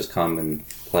anyone can just come and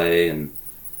play. And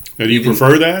now, do you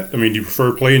prefer that? I mean, do you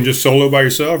prefer playing just solo by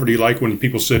yourself, or do you like when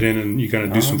people sit in and you kind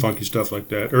of do some funky stuff like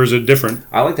that, or is it different?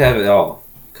 I like to have it all,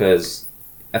 because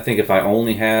I think if I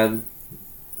only had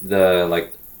the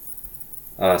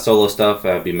solo stuff,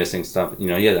 I'd be missing stuff. You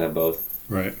had to have both.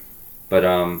 Right. But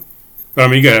I mean,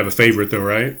 you gotta have a favorite though,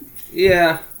 right?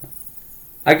 Yeah.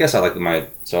 I guess I like my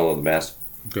solo the best.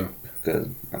 Okay. Because I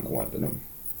don't know why, but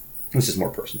it's just more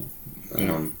personal.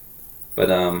 Yeah.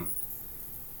 I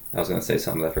was gonna say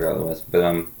something, but I forgot what it was.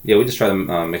 But we just try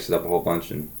to mix it up a whole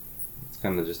bunch, and it's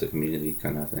kind of just a community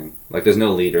kind of thing. Like there's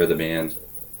no leader of the band,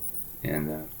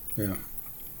 and yeah.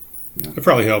 It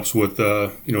probably helps with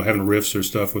having riffs or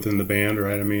stuff within the band,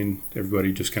 right? I mean,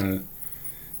 everybody just kind of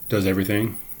does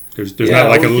everything. There's not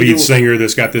like a lead singer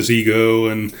that's got this ego,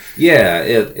 and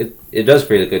it does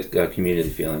create a good community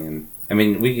feeling. And I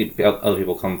mean, we get other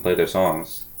people come play their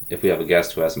songs. If we have a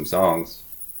guest who has some songs,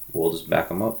 we'll just back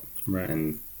them up, right?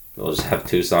 And we'll just have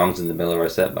 2 songs in the middle of our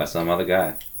set by some other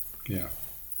guy. Yeah.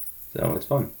 So it's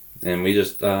fun, and we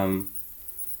just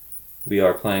we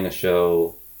are playing a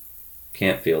show.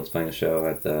 Campfield's playing a show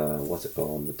at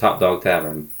the Top Dog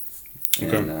Tavern.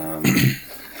 Okay. And,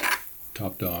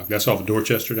 Top Dog. That's off of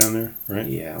Dorchester down there, right?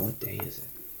 Yeah. What day is it?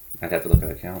 I'd have to look at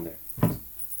the calendar.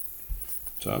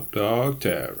 Top Dog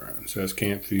Tavern. So that's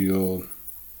Campfield.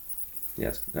 Yeah,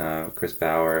 it's Chris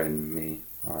Bauer and me,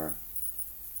 our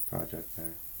project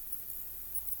there.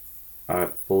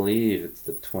 I believe it's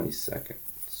the 22nd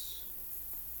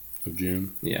of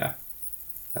June. Yeah,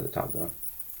 at the Top Dog.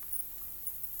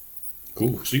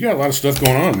 Cool. So you got a lot of stuff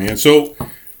going on, man. So,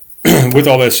 with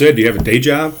all that said, do you have a day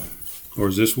job, or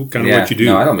is this kind of what you do?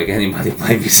 No, I don't make any money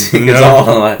playing music. It's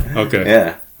all like, okay.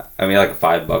 Yeah, I mean like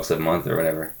 $5 a month or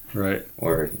whatever. Right.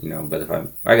 Or but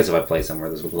I guess if I play somewhere,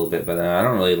 there's a little bit, but I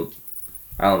don't really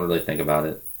think about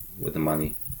it with the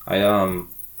money. I'm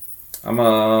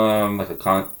like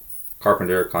a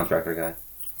carpenter contractor guy.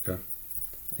 Okay.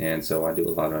 And so I do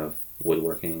a lot of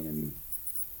woodworking and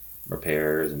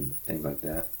repairs and things like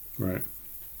that. Right.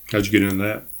 How'd you get into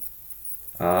that?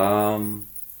 I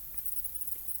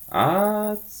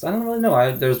don't really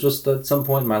know. There was just at some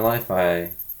point in my life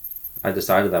I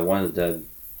decided I wanted to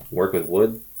work with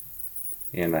wood,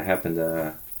 and I happened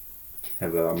to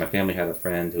have my family had a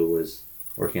friend who was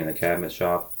working in a cabinet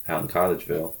shop out in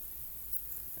Cottageville,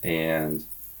 and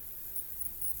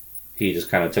he just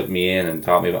kind of took me in and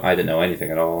taught me. I didn't know anything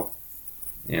at all,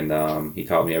 and he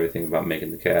taught me everything about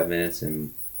making the cabinets.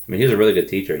 And I mean, he was a really good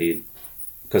teacher.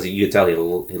 Because you could tell he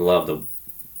loved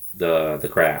the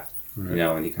craft, right.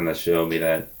 And he kind of showed me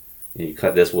that you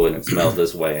cut this wood and it smells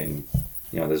this way, and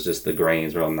there's just the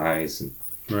grains real nice, and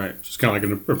right, just kind of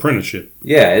like an apprenticeship.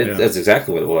 Yeah, that's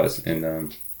exactly what it was,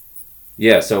 and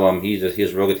so he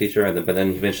was a real good teacher, but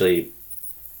then eventually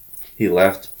he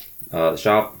left the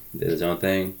shop, did his own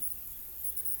thing,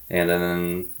 and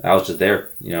then I was just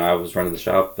there. I was running the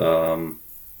shop.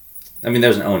 I mean,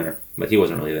 there's an owner, but he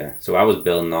wasn't really there. So I was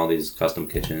building all these custom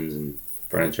kitchens and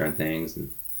furniture and things,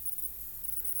 and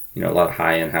a lot of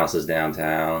high-end houses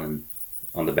downtown and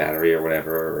on the Battery or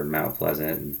whatever, or in Mount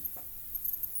Pleasant. And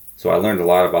so I learned a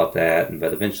lot about that,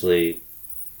 but eventually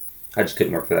I just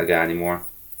couldn't work for that guy anymore.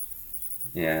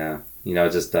 Yeah,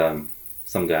 just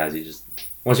some guys, you just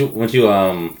once you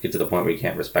get to the point where you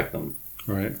can't respect them,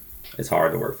 right? It's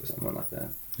hard to work for someone like that.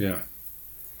 Yeah.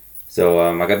 So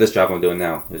I got this job I'm doing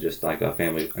now. It's just like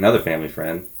another family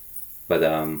friend, but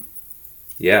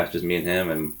it's just me and him,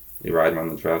 and we ride around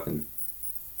the truck and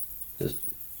just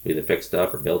either fix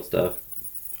stuff or build stuff.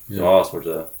 Yeah. So all sorts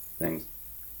of things.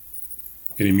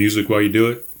 Any music while you do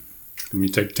it? I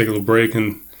mean, take a little break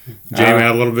and jam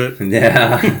out a little bit.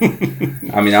 Yeah.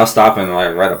 I mean, I'll stop and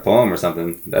like write a poem or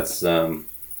something. That's a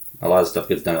lot of stuff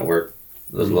gets done at work.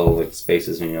 Those little like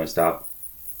spaces when you stop.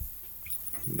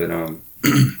 But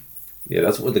yeah,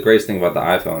 that's what the greatest thing about the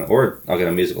iPhone. Or I'll get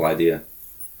a musical idea.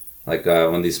 Like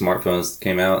when these smartphones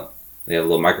came out, they had a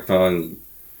little microphone.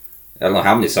 I don't know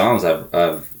how many songs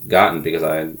I've gotten because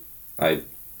I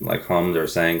like hummed or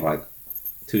sang like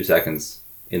 2 seconds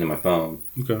into my phone.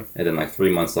 Okay. And then like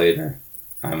 3 months later,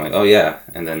 I'm like, oh yeah,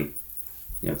 and then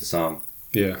it's a song.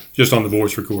 Yeah, just on the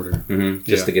voice recorder. Mm-hmm.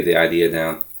 Just to get the idea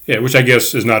down. Yeah, which I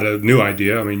guess is not a new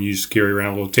idea. I mean, you just carry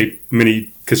around little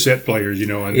mini cassette players,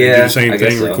 and do the same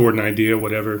thing, record an idea,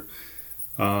 whatever.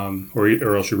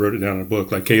 Or else you wrote it down in a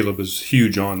book. Like Caleb is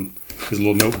huge on his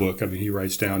little notebook. I mean, he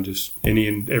writes down just any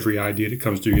and every idea that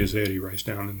comes through his head. He writes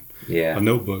down in a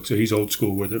notebook. So he's old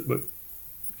school with it. But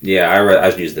yeah, I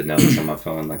use the notes on my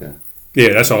phone like a.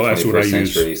 Yeah, that's all. That's what I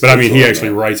use. But I mean, he actually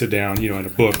writes it down, in a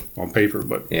book on paper.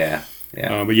 But yeah.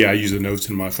 But yeah, I use the notes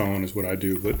in my phone is what I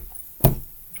do. But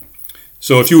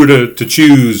so if you were to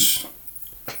choose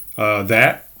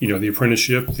that, the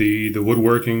apprenticeship, the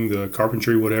woodworking, the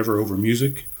carpentry, whatever, over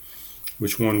music,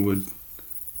 which one would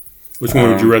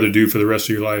you rather do for the rest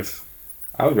of your life?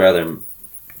 I would rather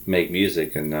make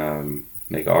music and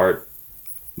make art,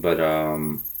 but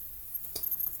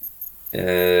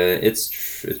it's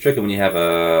tricky when you have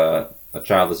a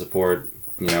child to support.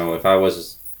 If I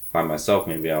was by myself,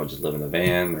 maybe I would just live in a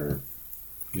van or.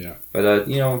 Yeah. But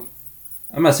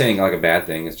I'm not saying like a bad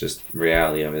thing. It's just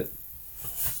reality of it.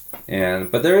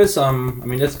 But there is some. I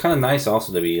mean, it's kind of nice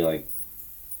also to be like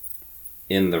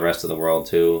in the rest of the world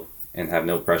too, and have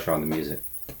no pressure on the music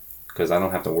because I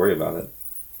don't have to worry about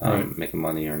it, making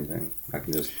money or anything. I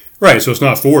can just. Right. So it's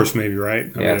not forced, maybe, right?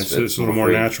 I mean, it's a little more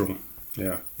natural.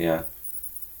 Yeah. Yeah.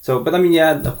 So, but I mean,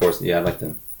 yeah, of course, yeah, I'd like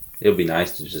to. It would be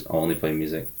nice to just only play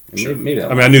music. Sure. Maybe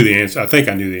I knew the answer. I think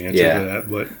I knew the answer to that,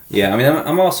 but yeah, I mean,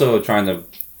 I'm also trying to.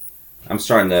 I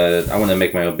want to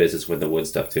make my own business with the wood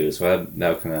stuff too. So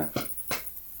that kind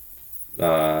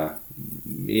of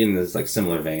be in this like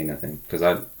similar vein, I think, because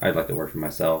I'd like to work for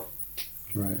myself.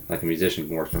 Right. Like a musician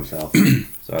can work for himself.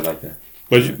 So I'd like to.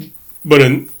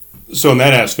 So in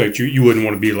that aspect, you wouldn't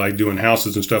want to be like doing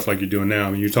houses and stuff like you're doing now.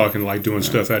 I mean, you're talking like doing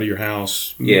stuff out of your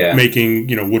house, making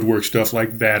woodwork stuff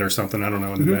like that or something. I don't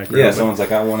know in the background. Yeah, someone's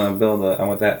like, I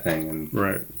want that thing, and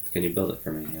right. Can you build it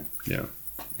for me?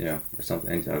 Yeah. Or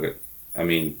something. I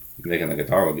mean, making a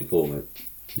guitar would be cool, but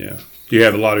yeah. Do you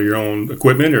have a lot of your own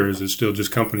equipment, or is it still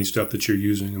just company stuff that you're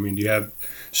using? I mean, do you have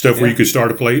stuff where you could start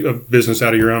a business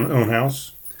out of your own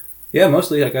house? Yeah,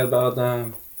 mostly I got about.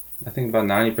 I think about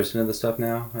 90% of the stuff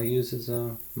now I use is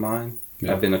mine.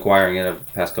 Yeah. I've been acquiring it over the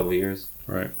past couple of years.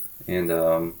 Right. And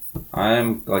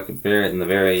I'm like in the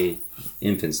very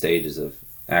infant stages of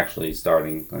actually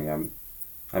starting. Like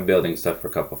I'm building stuff for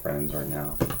a couple of friends right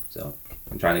now. So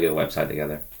I'm trying to get a website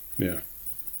together. Yeah.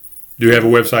 Do you have a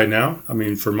website now? I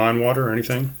mean, for Mindwater or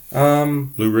anything?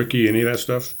 Blue Ricky, any of that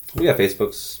stuff? We got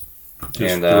Facebooks. Just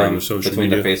and between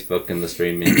media. the Facebook and the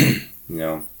streaming,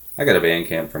 I got a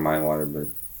Bandcamp for Mindwater, but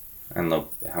I don't know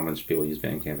how much people use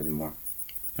Bandcamp anymore.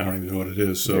 I don't even know what it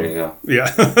is. So there you go.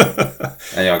 Yeah.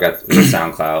 And I got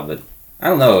SoundCloud, but I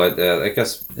don't know. I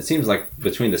guess it seems like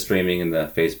between the streaming and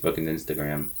the Facebook and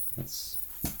Instagram, that's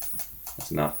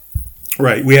enough.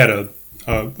 Right. We had a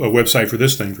website for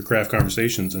this thing for Craft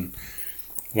Conversations, and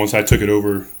once I took it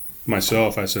over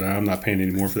myself, I said I'm not paying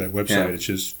any more for that website. Yeah. It's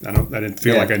just I didn't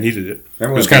feel like I needed it. It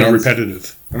was kind of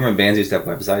repetitive. Remember when bands used to have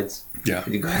websites? Yeah.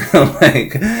 You go to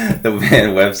like the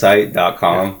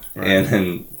bandwebsite.com and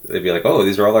then they'd be like, oh,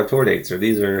 these are all our tour dates, or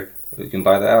these are, you can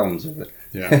buy the albums.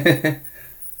 Yeah.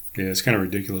 Yeah, it's kind of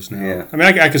ridiculous now. Yeah. I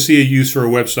mean, I can see a use for a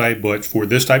website, but for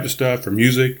this type of stuff, for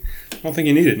music, I don't think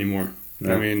you need it anymore.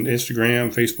 No. I mean,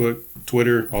 Instagram, Facebook,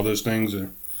 Twitter, all those things are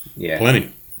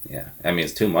plenty. Yeah. I mean,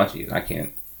 it's too much.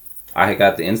 I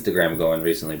got the Instagram going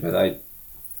recently, but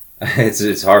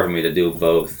it's hard for me to do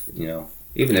both,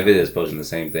 even if it is posting the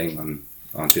same thing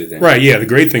on two things. Right, yeah. The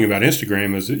great thing about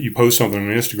Instagram is that you post something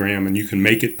on Instagram and you can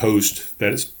make it post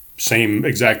that same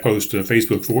exact post to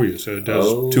Facebook for you. So it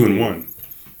does 2 in 1.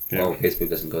 Yeah. Well, Facebook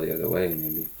doesn't go the other way,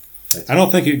 maybe. I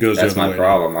don't think it goes the other way. That's my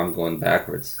problem. I'm going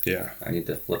backwards. Yeah. I need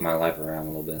to flip my life around a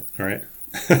little bit. All right.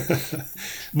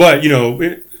 But,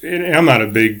 and I'm not a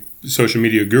big social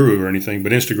media guru or anything,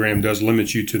 but Instagram does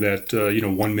limit you to that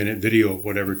 1 minute video or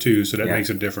whatever too, so that makes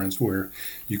a difference where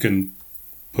you can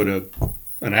put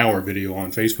an hour video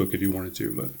on Facebook if you wanted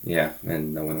to, but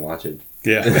and no one will watch it.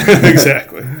 Yeah.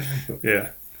 Exactly. Yeah,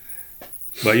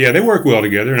 but they work well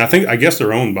together, and I guess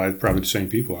they're owned by probably the same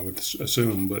people, I would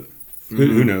assume, but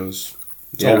who knows.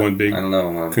 It's all one big I don't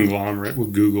know. conglomerate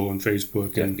with Google and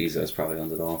Facebook. Jeff And Bezos probably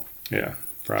owns it all. yeah,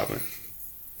 probably.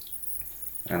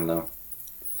 I don't know.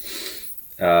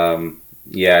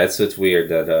 Yeah, it's weird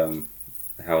that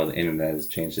how the internet has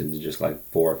changed into just like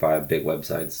 4 or 5 big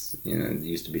websites. You know, it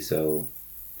used to be so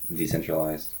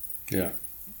decentralized. Yeah.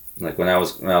 Like when I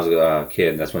was a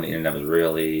kid, that's when the internet was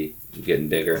really getting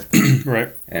bigger. Right.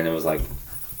 And it was like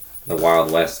the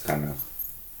Wild West kind of.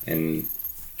 And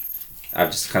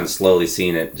I've just kind of slowly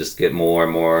seen it just get more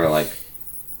and more like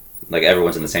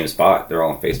everyone's in the same spot. They're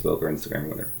all on Facebook or Instagram or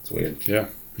whatever. It's weird. Yeah,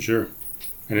 for sure.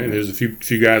 And there's a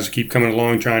few guys that keep coming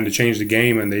along trying to change the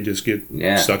game, and they just get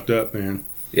sucked up, man.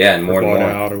 Yeah, and more and bought more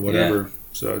out or whatever. Yeah.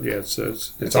 So yeah, it's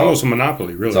almost a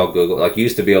monopoly, really. It's all Google. Like you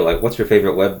used to be able, like, what's your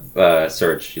favorite web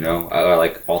search? You know, or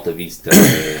like Alta Vista.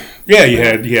 Yeah, you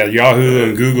had Yahoo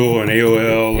and Google and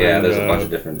AOL. Yeah, and, there's a bunch of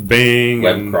different Bing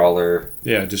web and, crawler.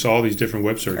 Yeah, just all these different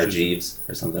web searches. Or Jeeves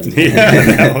or something.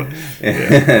 Yeah.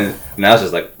 Yeah. Now it's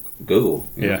just like Google.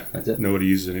 Yeah, that's it. Nobody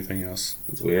uses anything else.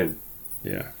 It's weird.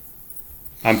 Yeah.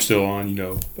 I'm still on,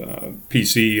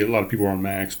 PC. A lot of people are on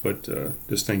Macs, but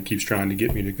this thing keeps trying to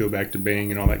get me to go back to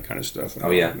Bing and all that kind of stuff.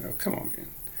 And come on, man.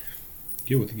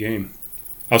 Get with the game.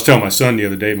 I was telling my son the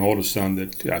other day, my oldest son,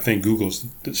 that I think Google's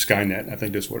the Skynet. I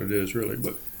think that's what it is, really.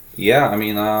 But yeah, I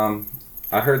mean,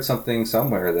 I heard something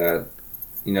somewhere that,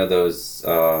 those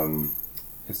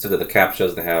instead of the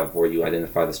captchas they have where you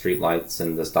identify the street lights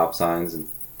and the stop signs, and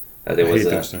I hate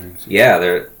those things.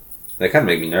 Yeah, they kind of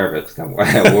make me nervous. I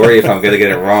worry if I'm going to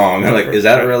get it wrong. Like, is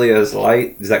that really a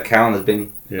light? Does that count as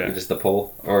being just a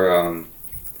pole? Or,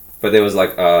 but there was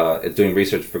like doing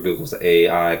research for Google's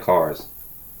AI cars,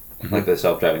 like the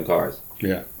self-driving cars.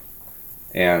 Yeah.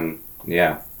 And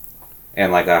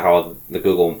like how the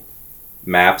Google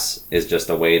Maps is just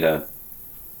a way to,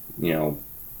 know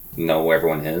where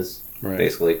everyone is,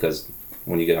 basically, because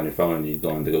when you get on your phone and you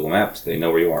go into Google Maps, they know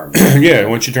where you are. Yeah,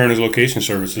 once you turn those location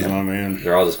services on, man.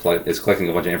 They're all just it's collecting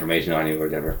a bunch of information on you or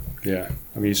whatever. Yeah.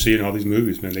 I mean, you see it in all these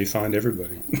movies, man. They find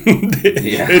everybody.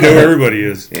 They know where everybody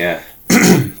is. Yeah.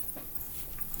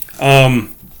 So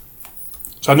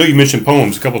I know you mentioned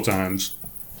poems a couple times.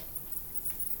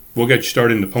 What got you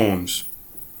started into poems?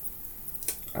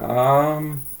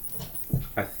 I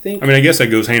think... I mean, I guess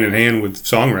that goes hand in hand with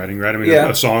songwriting, right? I mean,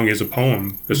 a song is a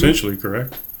poem, essentially,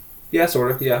 correct? Yeah, sort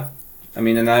of, yeah. I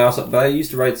mean, but I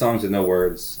used to write songs with no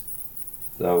words.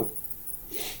 So,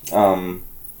 I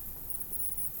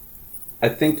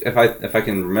think if I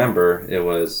can remember, it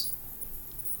was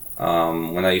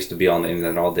when I used to be on the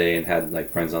internet all day and had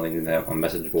like friends on the internet on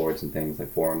message boards and things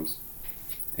like forums.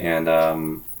 And I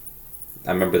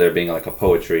remember there being like a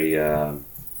poetry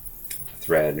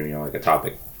thread, like a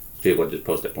topic. People would just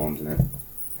post their poems in it.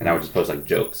 And I would just post like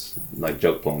jokes, like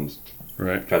joke poems.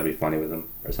 Right. Try to be funny with them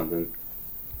or something.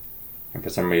 And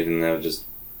for some reason, that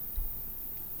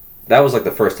was like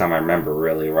the first time I remember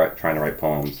really trying to write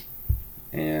poems.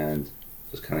 And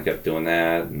just kind of kept doing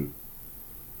that. And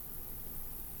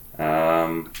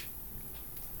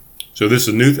so this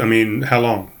is new. I mean, how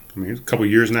long? I mean, a couple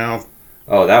of years now?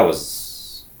 Oh, that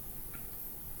was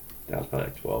probably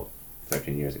like 12,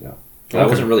 13 years ago. So I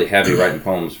wasn't really heavy writing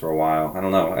poems for a while. I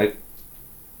don't know.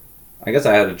 I guess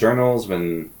I had journals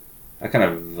when I kind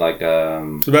of like...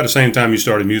 It's about the same time you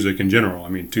started music in general. I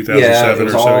mean, 2007 or so. Yeah, it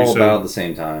was all about the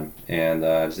same time. And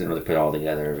I just didn't really put it all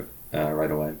together right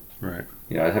away. Right.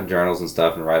 I'd have journals and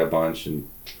stuff and write a bunch. And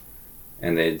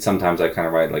sometimes I kind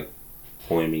of write like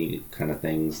poemy kind of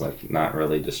things, like not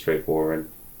really just straightforward.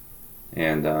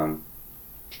 And I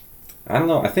don't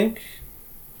know.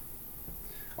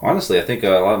 Honestly, I think a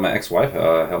lot of my ex-wife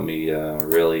helped me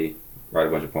really write a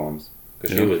bunch of poems.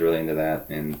 Because she was really into that.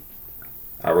 And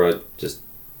I wrote just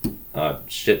a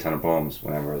shit ton of poems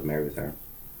whenever I was married with her.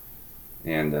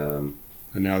 And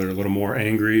now they're a little more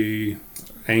angry,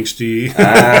 angsty.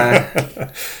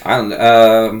 I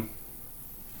don't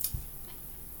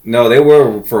no, they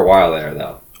were for a while there,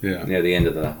 though. Yeah. Near the end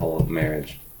of the whole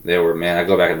marriage. They were, man, I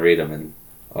go back and read them and,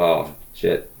 oh,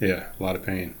 shit. Yeah, a lot of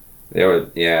pain.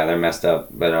 They're messed up.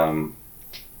 But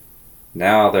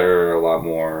now they're a lot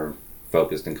more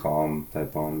focused and calm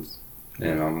type poems.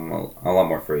 And I'm a lot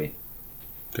more free.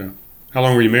 Okay. How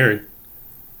long were you married?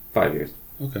 5 years.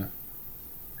 Okay.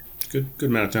 Good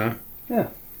amount of time. Yeah.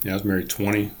 Yeah, I was married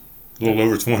 20. A little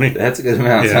over 20. That's a good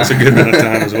amount of time. Yeah, that's a good amount of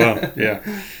time as well. Yeah.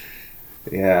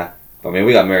 Yeah. I mean,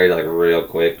 we got married like real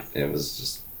quick. It was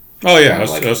just... Oh, yeah.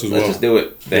 Us as well. Let's just do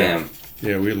it. Bam.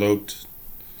 Yeah, we eloped.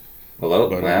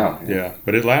 Eloped? Wow. Yeah.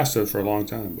 But it lasted for a long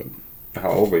time. But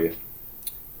how old were you?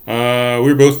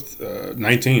 We were both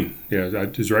 19. Yeah,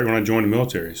 it was right when I joined the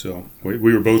military. So we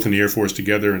were both in the Air Force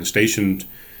together and stationed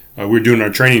we were doing our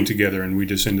training together, and we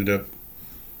just ended up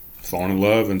falling in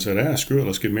love and said, screw it,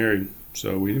 let's get married.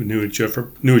 So we knew each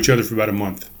other for about a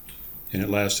month, and it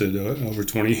lasted over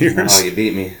 20 years. Oh, you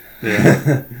beat me.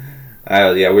 Yeah.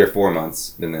 We were 4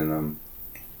 months, and then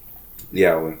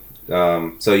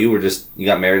so you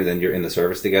got married, and you're in the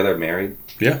service together, married?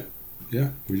 Yeah.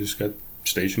 We just got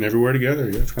stationed everywhere together.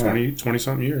 Yeah, for 20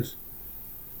 something years.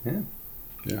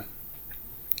 Yeah.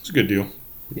 It's a good deal.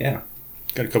 Yeah.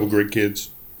 Got a couple great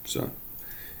kids, so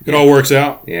it all works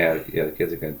out. Yeah, the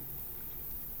kids are good.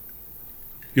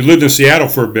 You lived in Seattle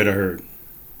for a bit, I heard.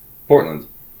 Portland,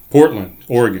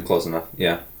 Oregon. close enough.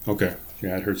 Yeah. Okay.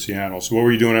 Yeah, I'd heard Seattle. So what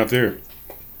were you doing out there?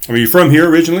 I mean, you from here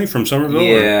originally, from Somerville?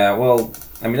 Yeah. Well,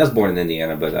 I mean, I was born in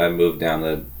Indiana, but I moved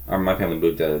down my family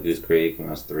moved to Goose Creek when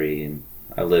I was 3, and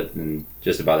I lived in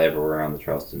just about everywhere around the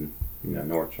Charleston,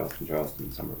 North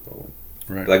Charleston, Somerville.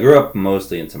 Right. But I grew up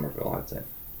mostly in Somerville, I'd say.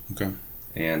 Okay.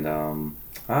 And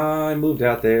I moved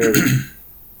out there.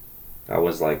 I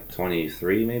was like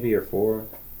 23 maybe or 4,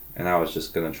 and I was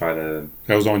just gonna try to.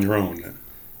 That was on your own then?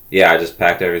 Yeah, I just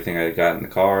packed everything I got in the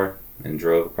car and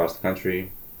drove across the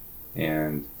country,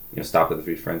 and stopped at a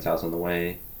few friends' house on the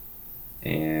way,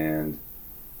 and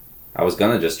I was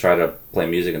gonna just try to play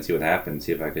music and see what happened,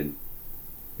 see if I could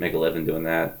make a living doing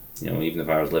that. Even if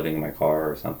I was living in my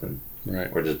car or something, right?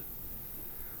 Or just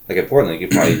like in Portland, you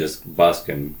could probably just busk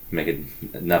and make it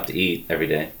enough to eat every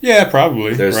day. Yeah,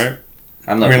 probably. Right.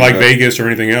 I mean, like Vegas or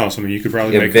anything else. I mean, you could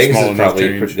probably make Vegas a small is enough probably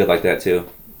change. pretty good like that too.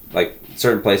 Like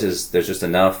certain places, there's just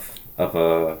enough of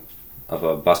a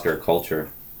busker culture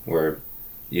where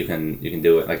you can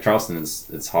do it. Like Charleston,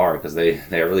 it's hard because they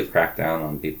really crack down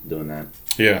on people doing that.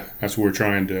 Yeah, that's what we're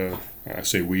trying to. I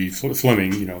say we,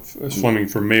 Fleming. Fleming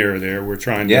for mayor there. We're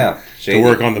trying to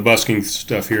work on the busking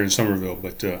stuff here in Somerville,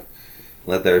 but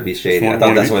let there be shady. I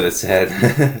thought that's what it said.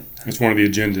 That's one of the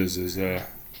agendas is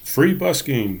free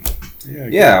busking.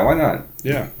 Yeah, why not?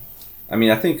 Yeah. I mean,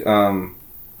 I think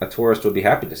a tourist would be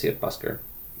happy to see a busker.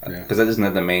 Because that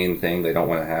isn't the main thing they don't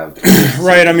want to have.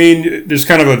 Right. I mean, there's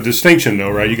kind of a distinction,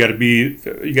 though, right? You got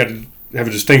to have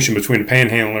a distinction between a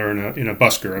panhandler and a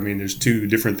busker. I mean, there's two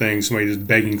different things. Somebody just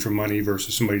begging for money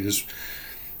versus somebody just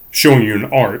showing you an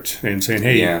art and saying,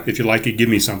 "Hey, if you like it, give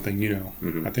me something."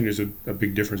 Mm-hmm. I think there's a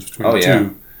big difference between the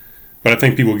two. But I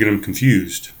think people get them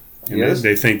confused.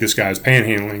 They think this guy's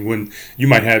panhandling when you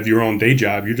might have your own day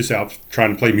job. You're just out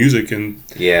trying to play music and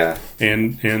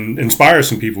inspire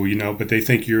some people, but they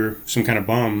think you're some kind of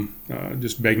bum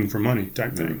just begging for money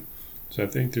type thing. So I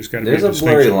think there's got to be a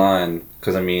blurry line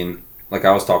because I mean, like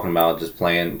I was talking about just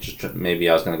playing. Maybe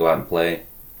I was going to go out and play.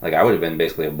 Like I would have been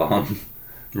basically a bum,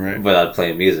 right? But I'd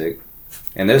play music.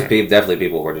 And there's definitely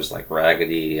people who are just like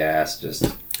raggedy ass,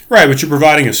 just. Right, but you're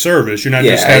providing a service. You're not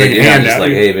just having a hand out.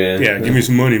 Like, hey, man. Yeah, give me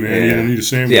some money, man. You don't need a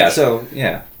sandwich. Yeah, so,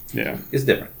 yeah. It's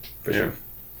different, for sure.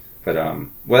 But,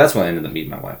 that's when I ended up meeting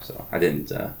my wife, so I didn't...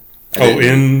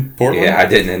 in Portland? Yeah, I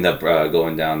didn't end up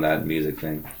going down that music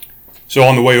thing. So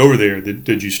on the way over there,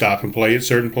 did you stop and play at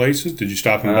certain places? Did you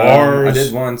stop in bars? I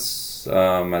did once at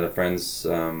a friend's,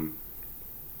 a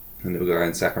new guy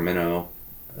in Sacramento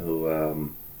who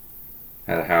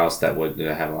had a house that would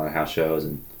have a lot of house shows,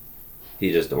 and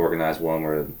he just organized one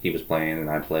where he was playing and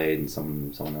I played and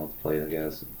someone else played, I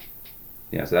guess.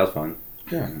 Yeah, so that was fun.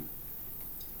 Yeah.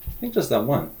 I think just that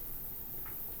one.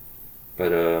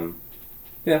 But I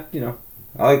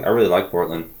really like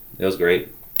Portland. It was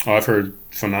great. Oh, I've heard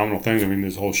phenomenal things. I mean,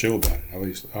 there's a whole show about it, at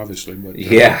least, obviously. But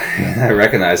I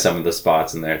recognize some of the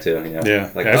spots in there too.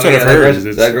 Yeah, like, that's what I've heard.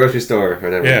 That grocery store or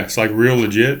whatever. Yeah, it's like real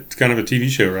legit. It's kind of a TV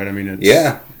show, right? I mean,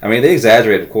 it's I mean, they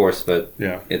exaggerate, of course, but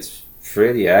it's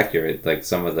pretty accurate. Like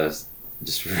some of the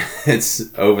just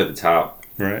it's over the top,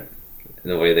 right?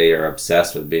 The way they are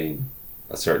obsessed with being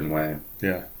a certain way.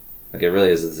 Yeah, like it really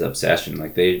is this obsession.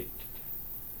 Like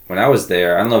when I was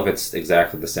there, I don't know if it's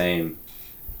exactly the same.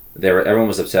 Everyone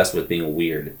was obsessed with being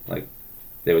weird. Like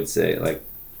they would say, like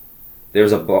there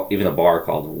was even a bar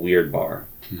called Weird Bar,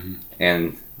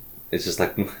 and it's just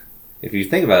like if you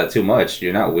think about it too much,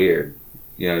 you're not weird.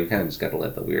 You kind of just got to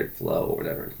let the weird flow or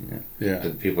whatever. Yeah.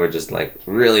 But people are just like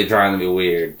really trying to be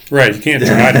weird. Right. You can't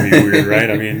try to be weird, right?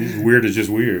 I mean, weird is just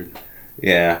weird.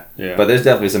 Yeah. But there's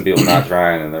definitely some people not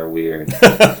trying and they're weird.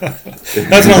 That's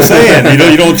what I'm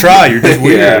saying. You don't try. You're just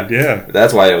weird. Yeah.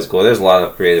 That's why it was cool. There's a lot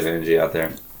of creative energy out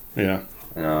there. Yeah.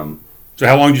 So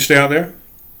how long did you stay out there?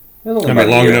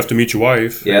 Long enough to meet your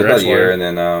wife. Yeah, about a year, and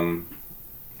then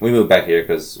we moved back here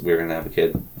because we were gonna have a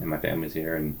kid, and my family's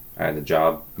here, and I had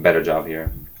a better job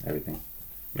here, everything.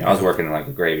 I was working in like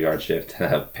a graveyard shift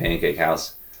at a pancake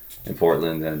house in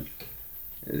Portland,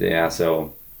 and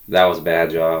so that was a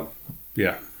bad job.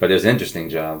 Yeah, but it was an interesting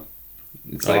job.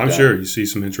 It's I'm sure you see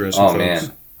some interesting folks.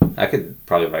 Man, I could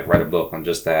probably write a book on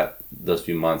just those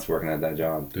few months working at that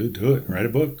job. Dude, do it. Write a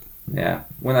book. Yeah,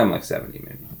 when I'm 70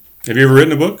 maybe. Have you ever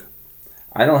written a book?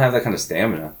 I don't have that kind of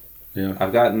stamina. Yeah.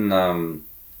 I've gotten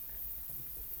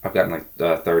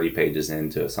 30 pages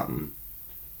into something,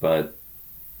 but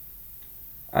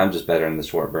I'm just better in the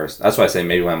short bursts. That's why I say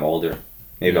maybe when I'm older,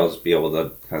 maybe I'll just be able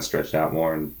to kind of stretch it out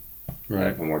more and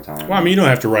have more time. Well, I mean, you don't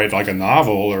have to write like a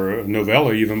novel or a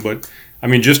novella even, but I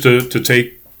mean, just to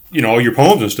take, all your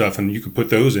poems and stuff, and you could put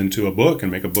those into a book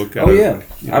and make a book out of it. Oh,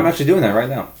 yeah. I'm actually doing that right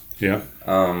now. Yeah.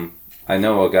 I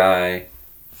know a guy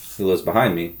who lives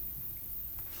behind me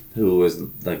who was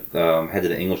head of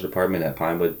the English department at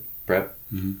Pinewood Prep.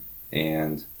 Mm-hmm.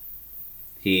 And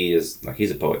he's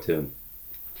a poet too.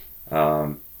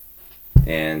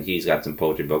 And he's got some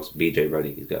poetry books. BJ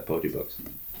Ruddy, he's got poetry books.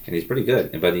 And he's pretty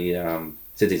good. But he,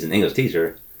 since he's an English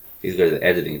teacher, he's good at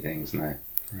editing things. And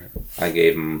I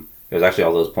gave him, it was actually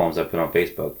all those poems I put on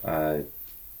Facebook. I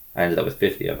ended up with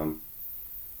 50 of them.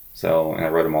 So, and I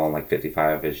wrote them all in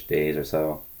 55-ish days or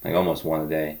so. Almost one a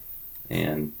day.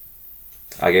 And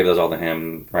I gave those all to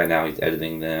him. Right now he's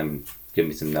editing them, giving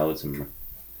me some notes, and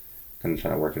kind of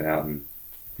trying to work it out. And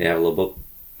I have a little book.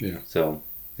 Yeah. So,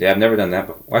 I've never done that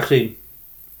before. Well, actually,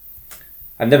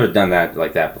 I've never done that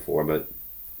like that before, but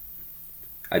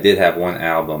I did have one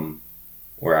album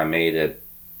where I made it.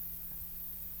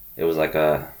 It was like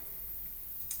what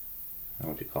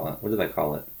would you call it? What did I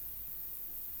call it?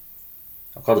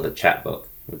 I called it a chapbook.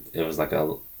 It was like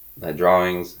had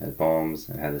drawings, had poems,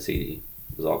 and had a CD.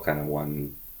 It was all kind of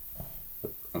one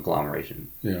agglomeration.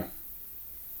 Yeah.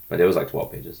 But it was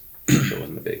 12 pages. So it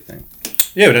wasn't a big thing.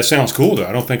 Yeah, but that sounds cool though.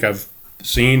 I don't think I've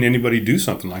seen anybody do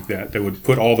something like that would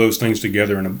put all those things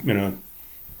together in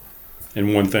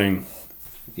one thing.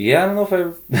 Yeah, I don't know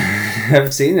if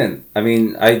I've seen it. I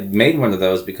mean, I made one of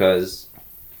those because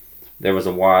there was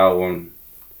a while when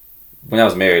I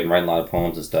was married and writing a lot of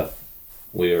poems and stuff,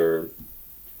 we were,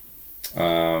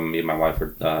 me and my wife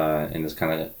were in this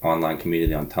kind of online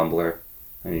community on Tumblr.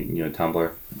 I mean,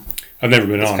 Tumblr. I've never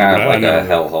been on it. It's kind of like a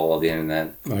hellhole of the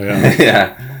internet. Oh, yeah?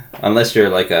 Yeah. Unless you're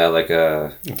like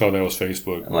a... I thought that was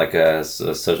Facebook. Like a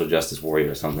social justice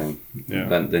warrior or something. Yeah.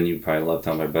 Then you probably love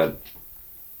Tumblr. But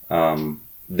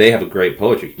they have a great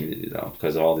poetry community, though,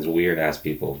 because of all these weird-ass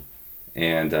people.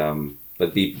 And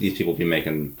but these people be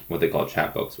making what they call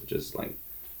chapbooks, which is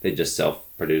they just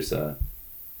self-produce a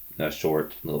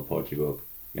short little poetry book,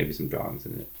 maybe some drawings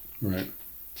in it. Right.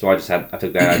 So I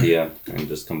took that idea and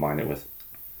just combined it with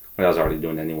what I was already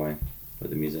doing anyway with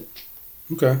the music.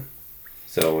 Okay.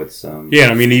 So it's yeah.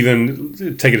 I mean,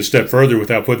 even take it a step further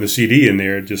without putting the CD in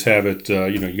there. Just have it.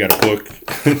 You got a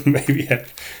book. Maybe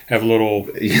have a little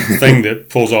thing that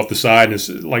pulls off the side, and it's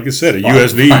like I said, a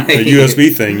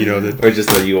USB thing. That or just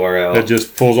a URL that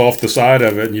just pulls off the side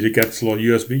of it, and you got this little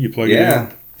USB. You plug it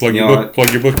in.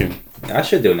 Plug your book in. I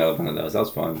should do another one of those. That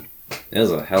was fun. It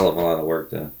was a hell of a lot of work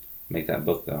to make that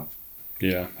book, though.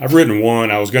 Yeah, I've written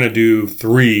one. I was going to do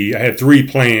 3. I had 3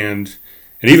 planned,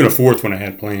 and even a 4th one I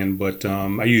had planned. But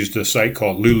I used a site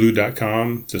called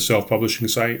Lulu.com. It's a self-publishing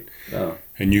site,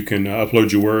 and you can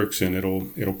upload your works, and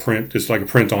it'll print. It's like a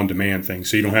print-on-demand thing,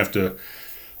 so you don't have to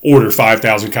order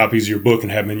 5,000 copies of your book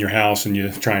and have them in your house, and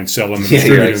you try and sell them and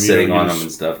distribute you're them. Sitting on them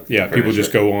and stuff. Yeah, people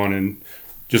just go on and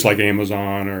just like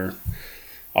Amazon or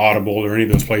Audible or any of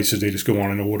those places, they just go on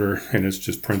and order, and it's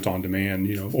just print on demand,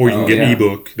 or you can get an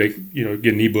ebook. They,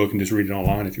 get an ebook and just read it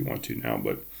online if you want to now.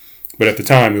 But at the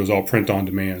time, it was all print on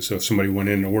demand. So if somebody went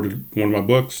in and ordered one of my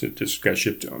books, it just got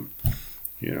shipped to them.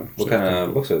 What kind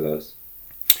of books are those?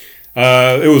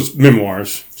 It was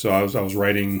memoirs. So I was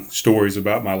writing stories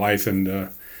about my life and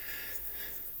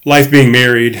life being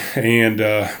married and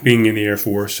being in the Air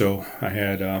Force. So I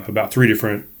had about 3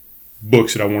 different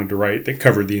books that I wanted to write that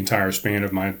covered the entire span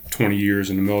of my 20 years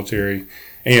in the military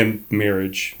and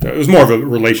marriage. It was more of a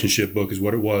relationship book is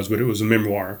what it was, but it was a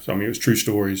memoir. So, I mean, it was true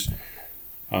stories.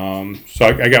 So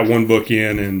I got one book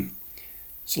in, and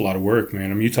it's a lot of work,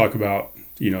 man. I mean, you talk about,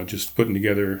 just putting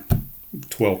together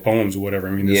 12 poems or whatever.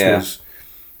 I mean, this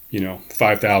was,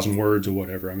 5,000 words or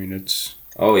whatever. I mean, it's...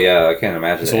 Oh, yeah, I can't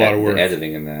imagine it's a lot of work. The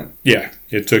editing in that. Yeah,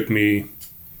 it took me,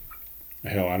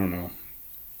 I don't know,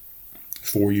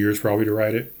 4 years probably to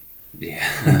write it.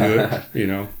 Yeah. And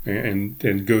do it,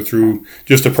 and go through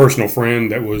just a personal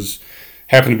friend that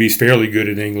happened to be fairly good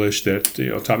at English that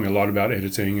taught me a lot about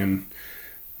editing and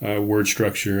word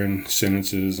structure and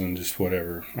sentences and just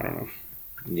whatever. I don't know.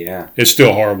 Yeah. It's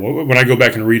still horrible. When I go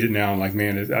back and read it now, I'm like,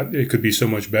 man, it could be so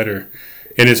much better.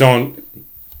 And it's on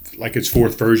its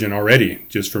 4th version already,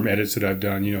 just from edits that I've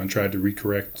done, and tried to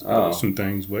recorrect some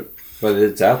things. But But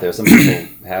it's out there. Some people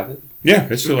have it. Yeah,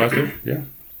 it's still out there. Yeah.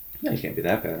 Yeah, you can't be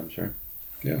that bad, I'm sure.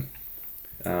 Yeah.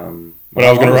 But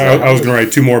I was gonna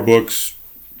write 2 more books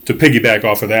to piggyback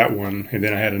off of that one, and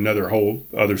then I had another whole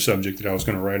other subject that I was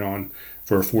going to write on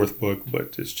for a 4th book.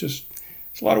 But it's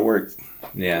a lot of work.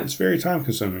 Yeah, it's very time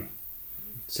consuming.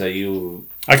 So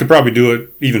I could probably do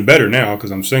it even better now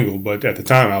because I'm single. But at the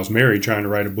time, I was married, trying to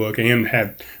write a book, and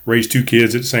had raised 2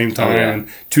 kids at the same time, and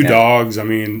 2 dogs. I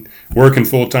mean, working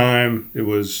full time. It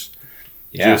was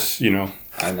just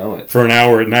I know it. For an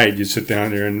hour at night, you'd sit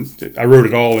down there, and I wrote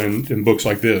it all in books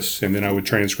like this, and then I would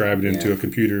transcribe it into a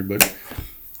computer. But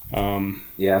I've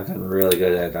gotten really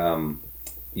good at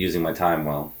using my time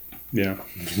well. Yeah,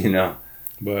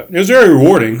 But it was very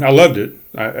rewarding. I loved it.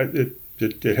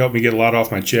 It helped me get a lot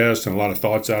off my chest and a lot of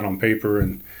thoughts out on paper.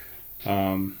 And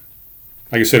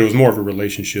like I said, it was more of a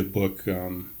relationship book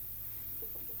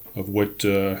of what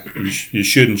you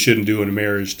should and shouldn't do in a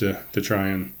marriage to try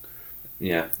and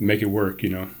make it work,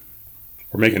 or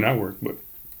make it not work. But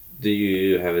do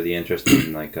you have the interest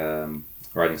in like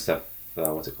writing stuff?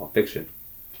 What's it called? Fiction.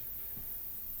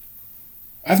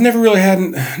 I've never really had.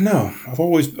 No, I've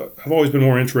always been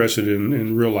more interested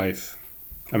in real life.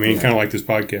 I mean, kind of like this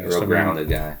podcast. Real grounded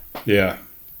guy. Yeah.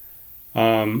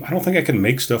 I don't think I can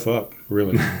make stuff up,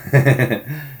 really. I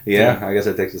guess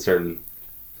it takes a certain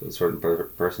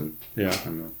person. Yeah.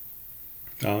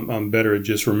 I'm better at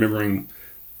just remembering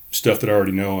stuff that I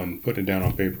already know and putting it down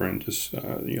on paper and just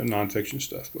nonfiction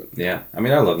stuff. But yeah, I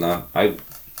mean, I love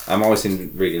I'm always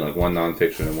reading like 1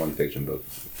 nonfiction and 1 fiction book.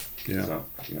 Yeah. So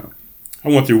I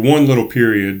went through one little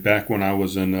period back when I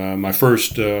was in my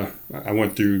first. I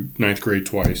went through 9th grade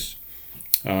twice,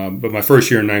 but my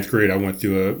first year in 9th grade, I went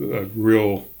through a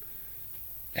real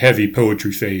heavy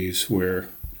poetry phase where.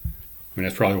 I mean,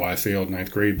 that's probably why I failed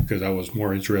 9th grade, because I was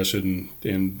more interested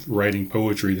in writing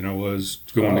poetry than I was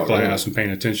going to class and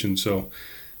paying attention. So,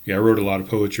 I wrote a lot of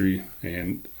poetry,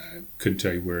 and I couldn't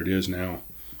tell you where it is now.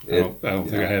 I don't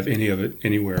think I have any of it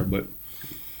anywhere. But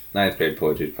 9th grade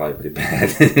poetry is probably pretty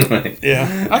bad anyway.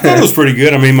 Yeah, I thought it was pretty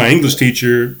good. I mean, my English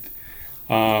teacher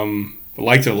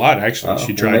liked it a lot, actually.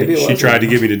 She tried to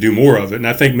get me to do more of it, and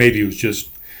I think maybe it was just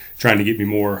trying to get me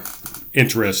more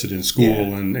interested in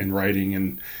school and writing,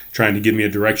 and trying to give me a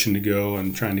direction to go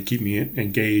and trying to keep me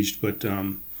engaged. But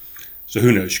so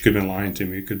who knows? She could have been lying to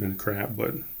me. It could have been crap,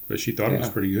 but she thought it was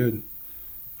pretty good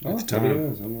at the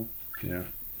time. Yeah.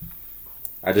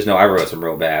 I just know I wrote some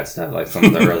real bad stuff, like some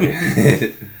of the earlier.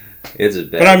 It's as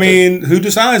bad. But I mean, who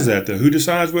decides that though? Who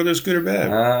decides whether it's good or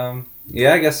bad?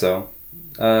 Yeah, I guess so.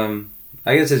 I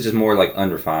guess it's just more like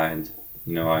unrefined.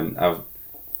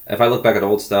 If I look back at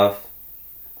old stuff,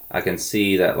 I can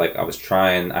see that like I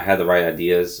had the right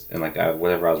ideas, and like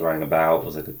whatever I was writing about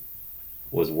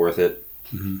was worth it.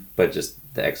 Mm-hmm. But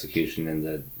just the execution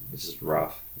and it's just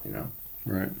rough,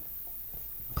 Right.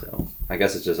 So I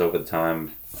guess it's just over the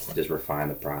time, just refine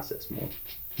the process more.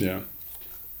 Yeah.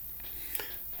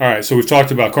 All right. So we've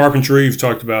talked about carpentry. We've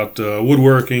talked about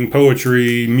woodworking,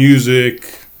 poetry,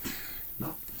 music.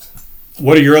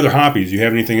 What are your other hobbies? You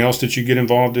have anything else that you get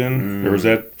involved in? Or is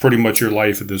that pretty much your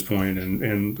life at this point?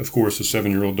 And of course, a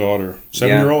 7-year-old daughter.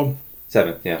 7-year-old?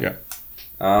 7, yeah. Yeah.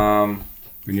 And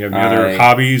you have any other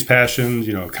hobbies, passions,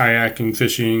 kayaking,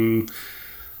 fishing,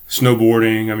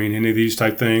 snowboarding? I mean, any of these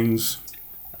type things?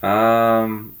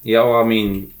 Well, I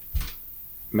mean,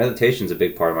 meditation's a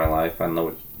big part of my life. I don't know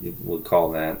what you would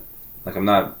call that. Like, I'm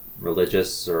not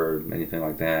religious or anything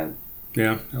like that.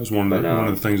 Yeah, that was one of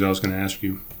the things I was going to ask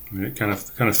you. I mean, it kind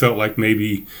of felt like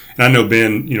maybe, and I know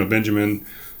Benjamin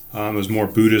was more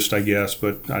Buddhist, I guess,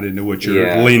 but I didn't know what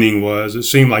your leaning was. It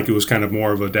seemed like it was kind of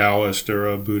more of a Taoist or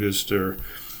a Buddhist or.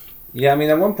 Yeah, I mean,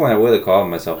 at one point I would have called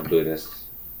myself a Buddhist,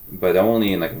 but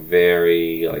only in like a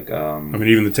very like. I mean,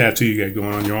 even the tattoo you got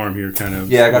going on your arm here, kind of.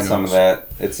 Yeah, I got some of that.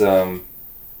 It's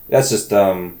that's just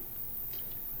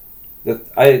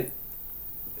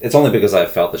It's only because I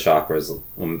felt the chakras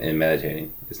in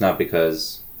meditating. It's not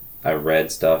because I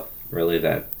read stuff really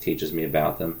that teaches me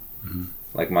about them. Mm-hmm.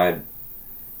 Like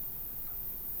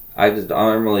I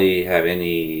don't really have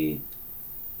any.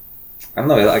 I don't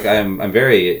know. Like I'm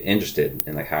very interested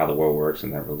in like how the world works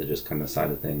and that religious kind of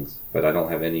side of things, but I don't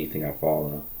have anything I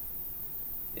follow.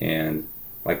 And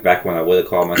like back when I would have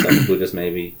called myself a Buddhist,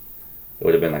 maybe it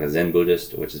would have been like a Zen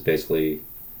Buddhist, which is basically.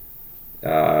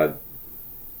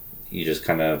 You just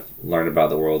kind of learn about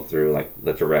the world through like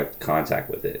the direct contact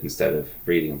with it instead of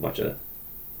reading a bunch of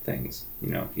things.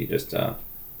 You just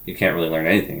you can't really learn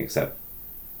anything except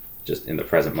just in the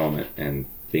present moment and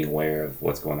being aware of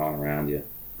what's going on around you.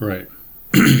 Right.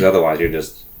 Because otherwise, you're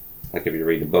just like if you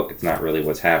read a book, it's not really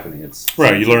what's happening. It's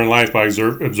right. You learn life by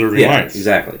observing life.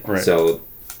 Exactly. Right. So,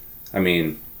 I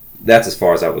mean, that's as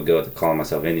far as I would go to call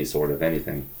myself any sort of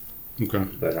anything. Okay.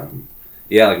 But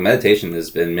yeah, like meditation has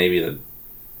been maybe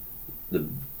the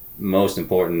most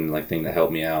important like thing that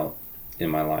helped me out in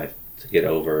my life to get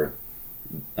over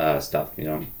stuff. You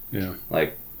know. Yeah.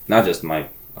 Like not just a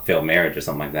failed marriage or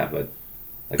something like that, but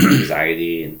like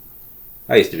anxiety, and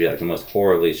I used to be like the most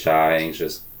horribly shy,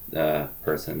 anxious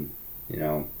person, you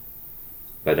know.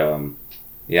 But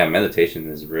yeah, meditation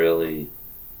is really,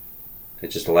 it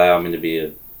just allowed me to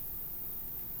be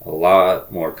a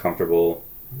lot more comfortable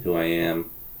with who I am,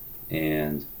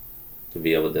 and to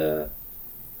be able to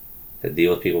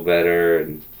deal with people better,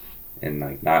 and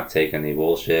like not take any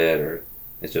bullshit, or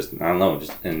it's just, I don't know,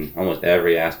 just in almost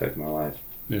every aspect of my life.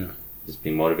 Yeah. Just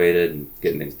being motivated and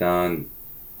getting things done.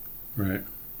 Right.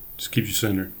 Just keeps you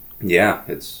centered. Yeah,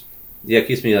 it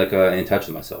keeps me like in touch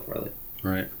with myself, really.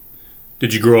 Right.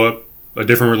 Did you grow up a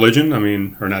different religion? I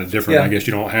mean, or not a different, Yeah. I guess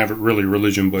you don't have it really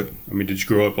religion, but I mean, did you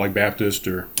grow up like Baptist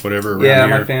or whatever around Yeah,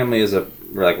 here? my family is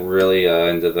like really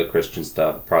into the Christian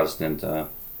stuff, Protestant. I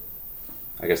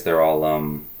guess they're all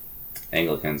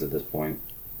Anglicans at this point.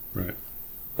 Right.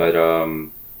 But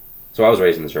so I was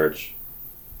raised in the church,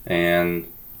 and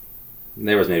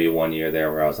there was maybe 1 year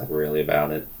there where I was like really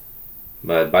about it.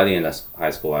 But by the end of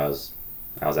high school, I was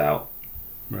out.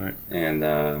 Right. And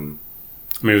I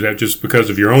mean, was that just because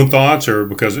of your own thoughts, or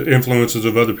because of influences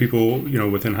of other people, you know,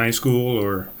 within high school,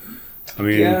 or, I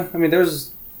mean... Yeah, I mean, it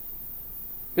was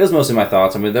mostly my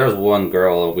thoughts. I mean, there was one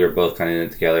girl, we were both kind of in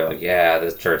it together, like, yeah,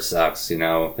 this church sucks, you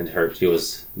know, and she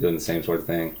was doing the same sort of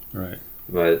thing. Right.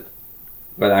 But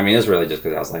I mean, it was really just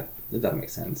because I was like, it doesn't make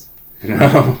sense, you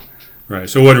know? Right,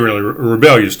 so it wasn't really a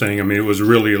rebellious thing. I mean, it was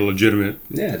really a legitimate...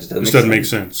 Yeah, it just doesn't make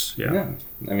sense. Yeah. Yeah.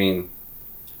 I mean,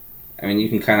 you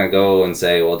can kind of go and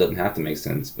say, well, it doesn't have to make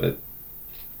sense, but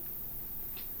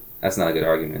that's not a good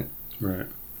argument. Right.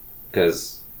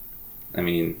 Because, I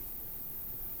mean,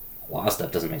 a lot of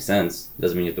stuff doesn't make sense.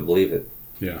 Doesn't mean you have to believe it.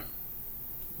 Yeah.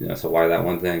 You know, so why that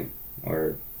one thing?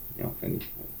 Or, you know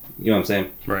what I'm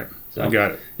saying? Right. So, I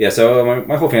got it. Yeah, so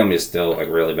my whole family is still, like,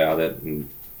 really about it, and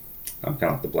I'm kind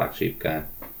of like the black sheep guy.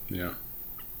 Yeah.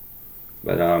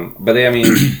 But they, I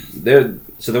mean, they're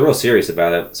real serious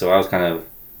about it, so I was kind of,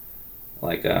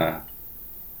 like,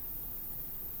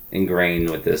 ingrained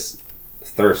with this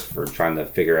thirst for trying to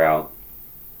figure out,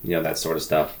 you know, that sort of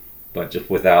stuff, but just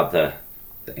without the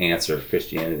answer of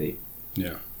Christianity.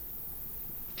 Yeah.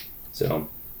 So,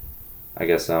 I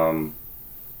guess,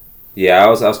 yeah, I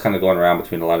was kind of going around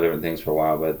between a lot of different things for a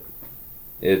while, but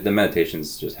the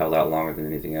meditation's just held out longer than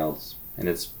anything else, and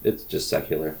it's just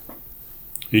secular.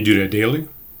 You do that daily?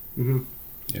 Mm-hmm.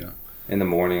 Yeah. In the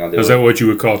morning, I'll do Is that what you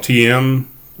would call TM?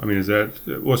 I mean, is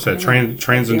that, what's that,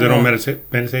 transcendental Yeah.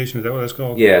 meditation? Is that what that's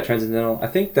called? Yeah, transcendental. I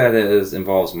think that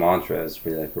involves mantras,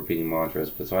 for like repeating mantras,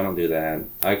 but so I don't do that.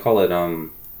 I call it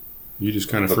You just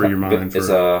kind of free your mind. It's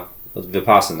a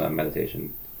Vipassana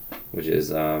meditation, which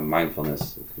is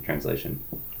mindfulness translation.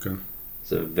 Okay.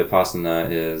 So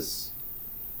Vipassana is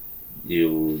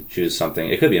you choose something.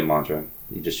 It could be a mantra.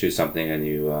 You just choose something and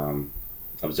you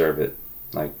observe it.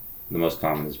 Like the most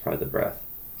common is probably the breath.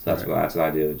 So that's the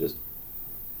idea of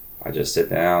I just sit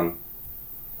down,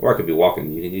 or I could be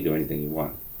walking. You can do anything you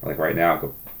want. Like right now,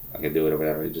 I could do it or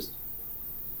whatever.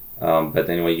 But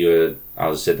anyway,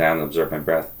 I'll just sit down and observe my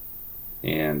breath,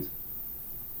 and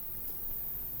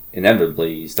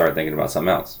inevitably you start thinking about something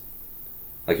else.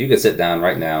 Like you could sit down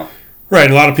right now.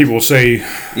 Right, a lot of people say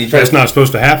that's not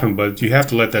supposed to happen, but you have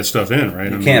to let that stuff in,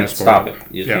 right? You can't stop it.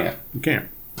 You can't. You can't.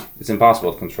 It's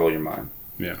impossible to control your mind.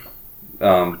 Yeah.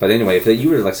 But anyway, if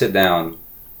you were to like sit down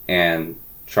and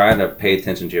try to pay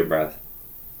attention to your breath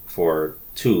for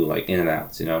 2 like in and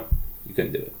outs, you know, you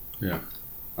couldn't do it. Yeah.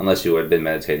 Unless you had been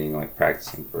meditating, like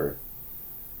practicing for,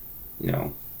 you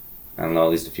know, I don't know,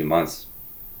 at least a few months.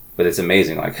 But it's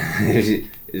amazing, like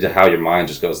how your mind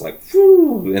just goes like,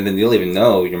 whew, and then you'll even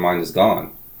know your mind is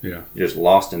gone. Yeah. You're just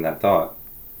lost in that thought.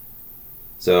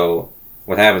 So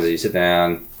what happens is you sit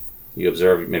down, you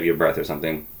observe maybe your breath or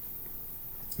something,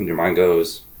 and your mind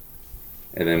goes,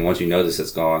 and then once you notice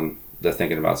it's gone, they're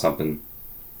thinking about something,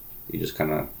 you just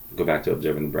kind of go back to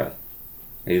observing the breath.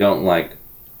 And you don't want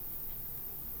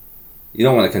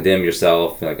to condemn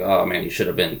yourself, like, oh man, you should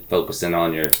have been focusing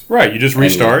on your... Right, you just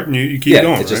restart and you keep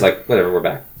going. It's just like, whatever, we're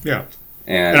back. Yeah.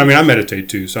 And I mean, I meditate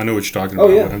too, so I know what you're talking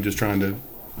about. Yeah. I'm just trying to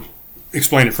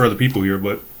explain it for other people here,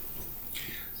 but...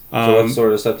 so what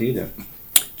sort of stuff do you do?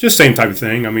 Just same type of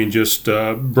thing. I mean, just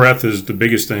breath is the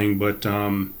biggest thing, but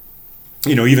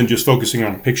even just focusing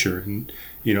on a picture and,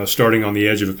 starting on the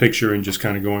edge of a picture and just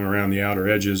kind of going around the outer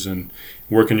edges and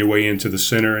working your way into the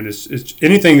center. And it's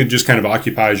anything that just kind of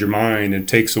occupies your mind and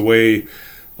takes away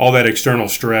all that external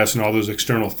stress and all those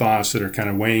external thoughts that are kind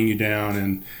of weighing you down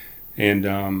and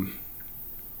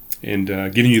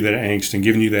giving you that angst and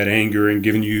giving you that anger and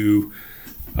giving you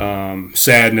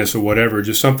sadness or whatever.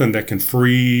 Just something that can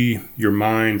free your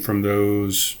mind from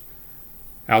those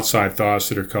outside thoughts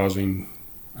that are causing,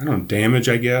 I don't know, damage,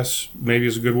 I guess, maybe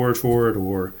is a good word for it,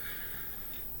 or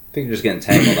I think you're just getting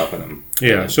tangled up in them.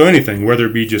 Yeah, so anything, whether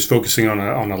it be just focusing on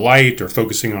a light or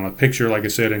focusing on a picture, like I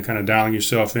said, and kind of dialing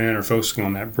yourself in, or focusing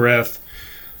on that breath.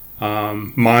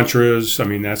 Mantras, I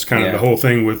mean, that's kind of the whole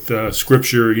thing with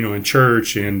scripture, in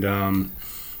church, and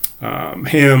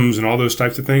hymns and all those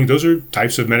types of things. Those are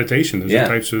types of meditation. Those are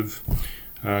types of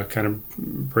kind of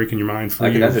breaking your mind free.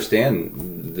 I can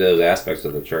understand those aspects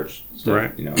of the church stuff,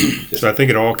 right? So I think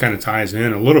it all kind of ties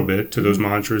in a little bit to those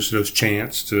mantras, to those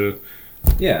chants, to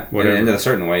whatever. And in a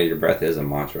certain way, your breath is a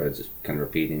mantra. It's just kind of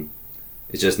repeating.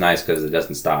 It's just nice because it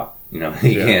doesn't stop. You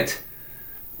can't.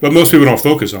 But most people don't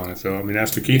focus on it, though. I mean,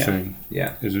 that's the key thing.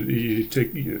 Yeah. Is you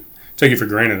take it for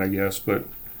granted, I guess. But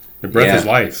the breath is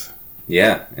life.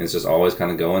 Yeah, and it's just always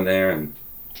kind of going there.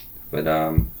 But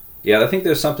I think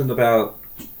there's something about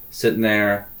sitting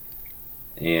there,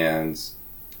 and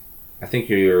I think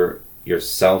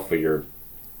yourself or your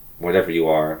whatever you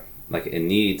are, like, it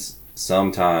needs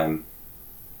some time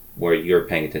where you're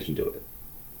paying attention to it.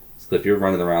 So if you're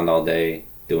running around all day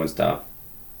doing stuff,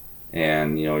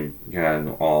 and you're kind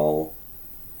of all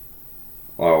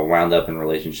wound up in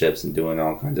relationships and doing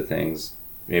all kinds of things,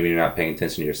 maybe you're not paying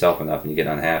attention to yourself enough, and you get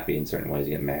unhappy in certain ways.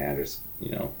 You get mad, or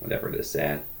whatever it is,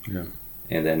 sad. Yeah.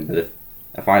 And then, but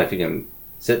if you can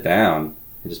sit down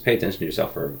and just pay attention to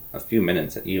yourself for a few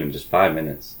minutes, even just 5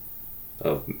 minutes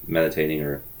of meditating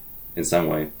or in some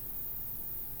way,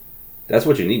 that's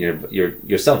what you need.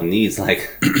 Yourself needs,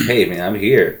 like, hey man, I'm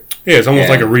here. Yeah, it's almost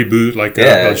like a reboot, like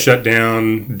a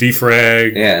shutdown,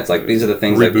 defrag. Yeah, it's like these are the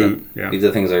things reboot. These are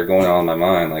the things that are going on in my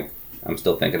mind. Like, I'm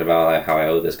still thinking about how I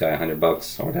owe this guy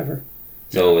 $100 or whatever.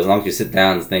 So as long as you sit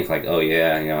down and think like, oh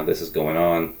yeah, this is going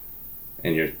on,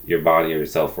 and your body or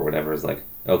yourself or whatever is like,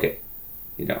 okay,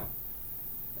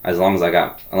 as long as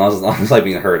I'm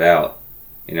being heard out,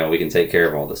 we can take care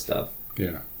of all this stuff.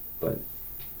 Yeah. But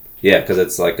yeah, because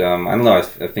it's like I don't know. I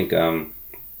think a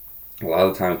lot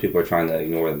of the times people are trying to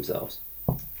ignore themselves.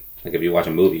 Like if you watch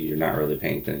a movie, you're not really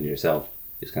paying attention to yourself.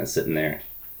 You're just kind of sitting there.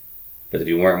 But if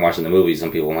you weren't watching the movie,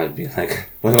 some people might be like,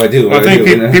 what do I do? I think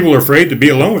people are afraid to be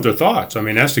alone with their thoughts. I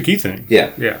mean, that's the key thing.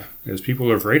 Yeah. Yeah, because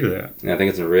people are afraid of that. And I think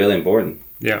it's really important.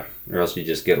 Yeah. Or else you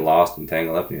just get lost and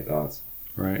tangled up in your thoughts.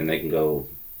 Right. And they can go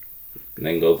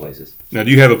places. Now,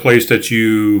 do you have a place that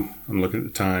I'm looking at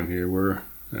the time here. We're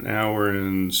an hour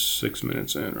and 6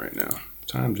 minutes in right now.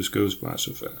 Time just goes by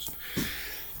so fast.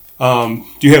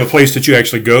 Do you have a place that you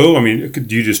actually go? I mean,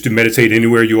 do you just meditate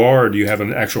anywhere you are, or do you have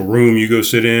an actual room you go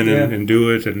sit in and do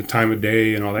it, and the time of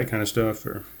day and all that kind of stuff?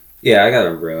 Or yeah, I got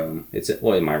a room. It's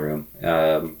in my room.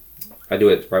 I do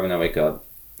it right when I wake up,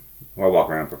 or I walk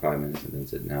around for 5 minutes and then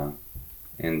sit down.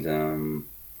 And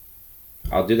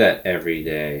I'll do that every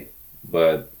day.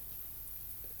 But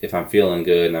if I'm feeling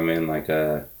good and I'm in like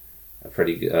a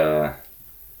pretty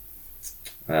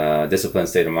disciplined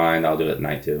state of mind, I'll do it at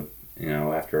night too.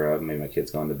 After maybe my kid's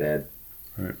gone to bed,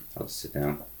 right. I'll just sit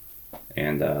down.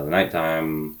 And the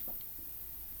nighttime,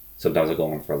 sometimes I'll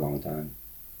go on for a long time.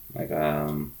 Like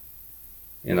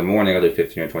in the morning, I'll do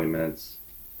 15 or 20 minutes.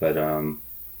 But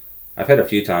I've had a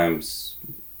few times,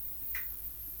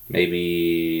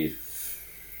 maybe,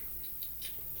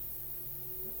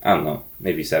 I don't know,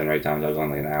 maybe 7 or 8 times I'll go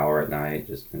on like an hour at night,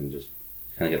 just kind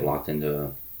of get locked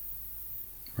into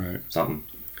something.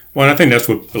 Well, and I think that's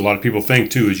what a lot of people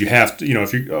think too, is you have to,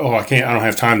 if you, I don't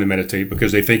have time to meditate,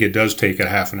 because they think it does take a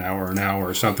half an hour, an hour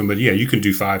or something. But yeah, you can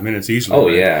do 5 minutes easily. Oh,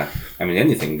 right? Yeah. I mean,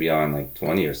 anything beyond like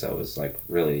 20 or so is like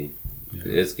really,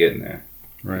 it's getting there.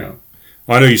 Right.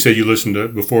 Well, I know you said you listened to,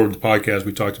 before the podcast,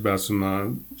 we talked about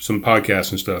some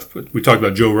podcasts and stuff, but we talked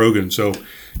about Joe Rogan. So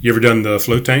you ever done the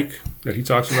float tank that he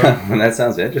talks about? That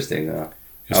sounds interesting though.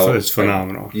 It's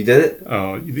phenomenal. You did it?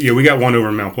 Yeah, we got one over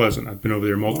in Mount Pleasant. I've been over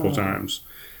there multiple times.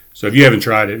 So if you haven't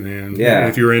tried it, man,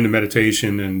 if you're into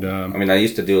meditation and... I mean, I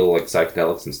used to do like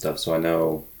psychedelics and stuff, so I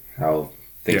know how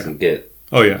things can get.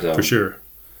 Oh, yeah, for sure.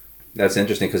 That's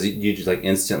interesting, because you just like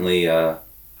instantly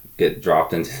get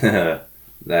dropped into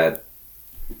the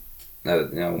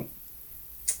nothingness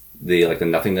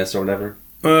or whatever.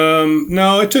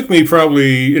 No, it took me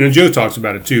probably, and Joe talks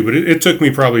about it too, but it took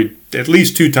me probably at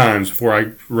least 2 times before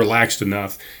I relaxed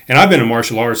enough. And I've been in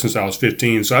martial arts since I was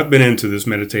 15, so I've been into this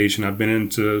meditation. I've been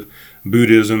into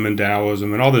Buddhism and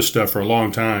Taoism and all this stuff for a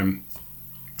long time.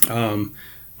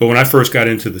 But when I first got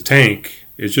into the tank,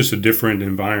 it's just a different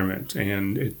environment,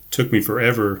 and it took me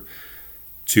forever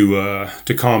to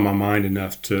calm my mind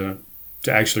enough to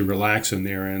actually relax in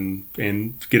there and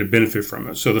get a benefit from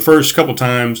it. So the first couple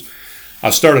times,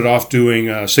 I started off doing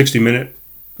 60-minute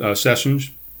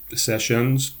sessions.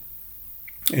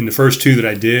 And the first 2 that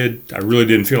I did, I really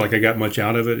didn't feel like I got much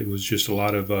out of it. It was just a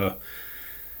lot of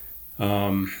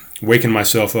waking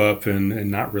myself up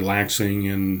and not relaxing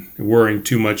and worrying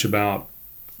too much about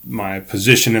my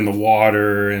position in the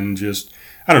water and just,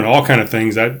 I don't know, all kind of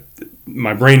things.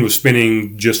 My brain was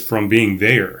spinning just from being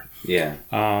there. Yeah.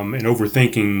 And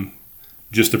overthinking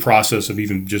just the process of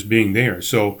even just being there.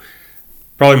 So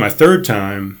probably my 3rd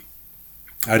time,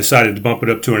 I decided to bump it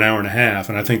up to an hour and a half,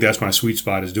 and I think that's my sweet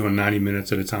spot, is doing 90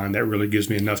 minutes at a time. That really gives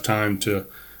me enough time to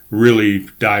really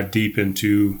dive deep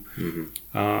into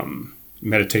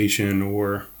meditation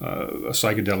or a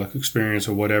psychedelic experience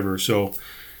or whatever. So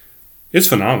it's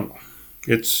phenomenal.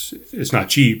 It's not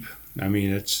cheap. I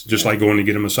mean, it's just like going to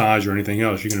get a massage or anything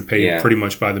else. You're going to pay pretty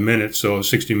much by the minute. So a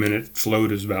 60-minute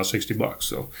float is about $60.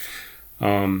 So,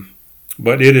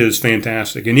 but it is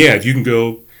fantastic. And yeah, if you can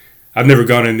go, I've never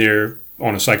gone in there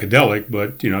on a psychedelic,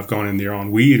 but I've gone in there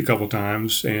on weed a couple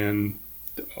times, and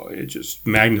it just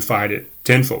magnified it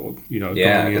tenfold. Going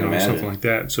in on something like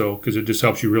that. So because it just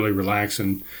helps you really relax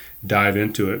and dive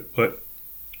into it. But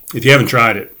if you haven't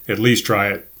tried it, at least try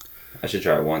it. I should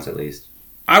try it once at least.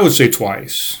 I would say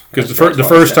twice, because the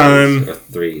first time, or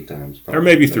 3 times, probably. Or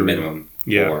maybe 3, minimum.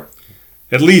 Yeah, 4.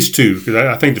 At least 2, because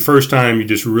I think the first time you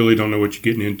just really don't know what you're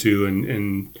getting into,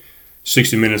 and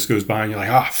 60 minutes goes by and you're like,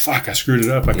 oh fuck, I screwed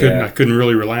it up. I couldn't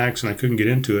really relax, and I couldn't get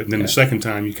into it. And then the second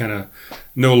time you kind of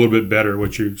know a little bit better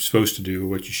what you're supposed to do,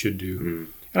 what you should do.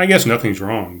 And I guess nothing's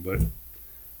wrong, but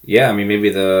yeah, I mean,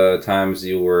 maybe the times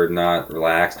you were not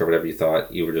relaxed or whatever, you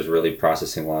thought you were just really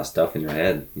processing a lot of stuff in your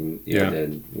head. You had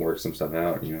to work some stuff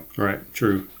out, Right,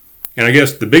 true. And I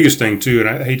guess the biggest thing too, and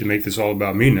I hate to make this all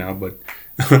about me now, but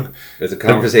it's a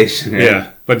conversation.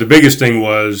 Yeah, but the biggest thing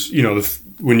was,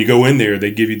 when you go in there, they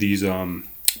give you these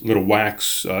little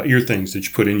wax ear things that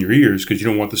you put in your ears, because you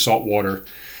don't want the salt water.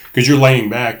 Because you're laying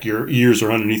back, your ears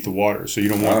are underneath the water, so you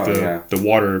don't want the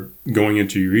water going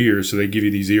into your ears. So they give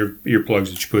you these earplugs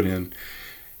that you put in.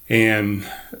 And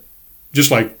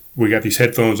just like we got these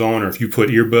headphones on, or if you put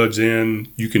earbuds in,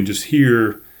 you can just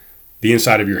hear the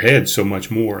inside of your head so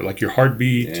much more. Like your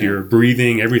heartbeat, your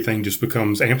breathing, everything just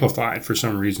becomes amplified for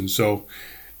some reason. So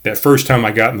that first time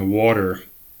I got in the water,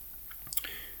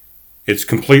 it's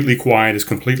completely quiet. It's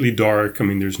completely dark. I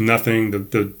mean, there's nothing.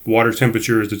 The water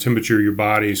temperature is the temperature of your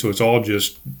body. So it's all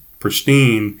just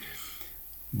pristine,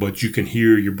 but you can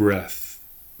hear your breath,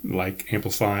 like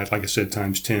amplified, like I said,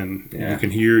 times 10. Yeah. You can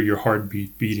hear your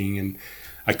heartbeat beating. And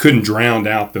I couldn't drown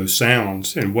out those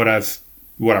sounds. And what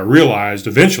I realized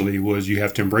eventually was you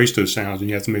have to embrace those sounds, and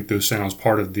you have to make those sounds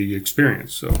part of the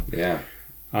experience. So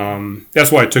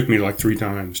that's why it took me like 3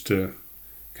 times to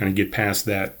kind of get past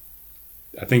that.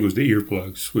 I think it was the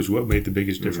earplugs was what made the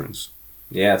biggest difference.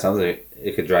 Yeah, it sounds like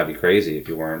it could drive you crazy if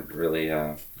you weren't really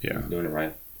doing it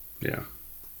right. Yeah.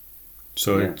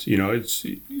 So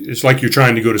it's like you're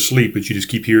trying to go to sleep, but you just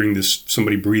keep hearing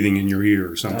somebody breathing in your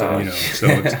ear or something. So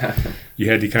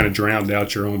you had to kind of drown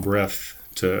out your own breath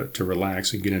to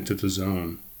relax and get into the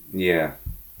zone. Yeah.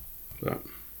 But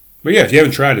yeah, if you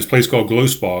haven't tried, this place called Glow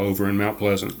Spa over in Mount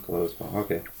Pleasant. Glow Spa,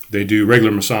 okay. They do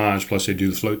regular massage, plus they do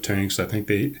the float tanks. I think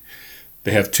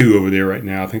they have 2 over there right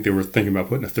now. I think they were thinking about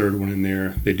putting a 3rd one in there.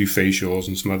 They do facials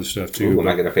and some other stuff too. I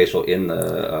might get a facial in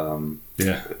the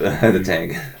the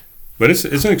tank. But it's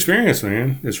an experience,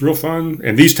 man. It's real fun.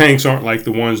 And these tanks aren't like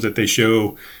the ones that they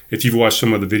show if you've watched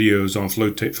some of the videos on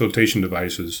flotation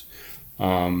devices.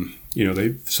 Some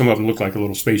of them look like a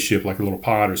little spaceship, like a little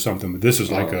pod or something. But this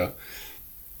is like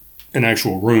an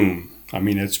actual room. I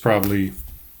mean, it's probably,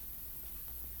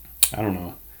 I don't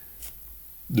know,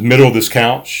 the middle of this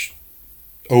couch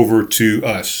over to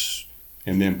us,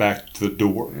 and then back to the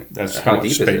door. That's how much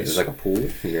deep space. Is it? Is it like a pool?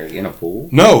 You're in a pool?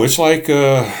 No, it's like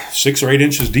 6 or 8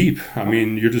 inches deep. I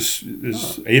mean,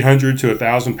 there's 800 to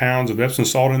 1,000 pounds of Epsom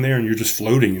salt in there, and you're just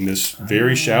floating in this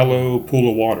very shallow pool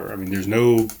of water. I mean, there's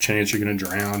no chance you're going to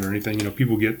drown or anything.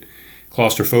 People get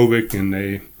claustrophobic, and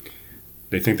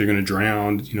they think they're going to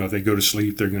drown. If they go to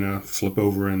sleep, they're going to flip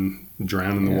over and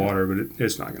drown in the water, but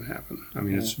it's not going to happen. I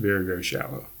mean, it's very, very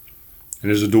shallow. And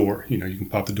there's a door. You can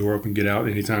pop the door up and get out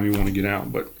anytime you want to get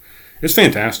out. But It's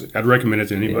fantastic. I'd recommend it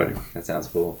to anybody. Yeah, that sounds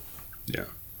cool. Yeah.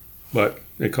 But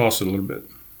it costs a little bit.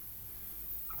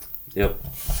 Yep.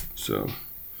 So,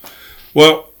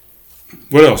 well,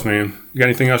 what else, man? You got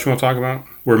anything else you want to talk about?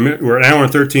 We're an hour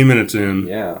and 13 minutes in.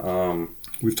 Yeah.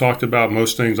 We've talked about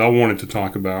most things I wanted to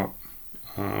talk about.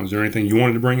 Was there anything you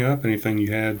wanted to bring up? Anything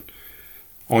you had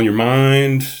on your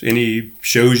mind? Any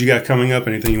shows you got coming up?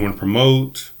 Anything you want to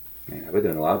promote? Man, I've been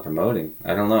doing a lot of promoting.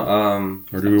 I don't know.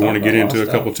 Or do we want to get into a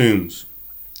couple tunes?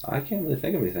 I can't really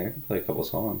think of anything. I can play a couple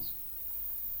songs.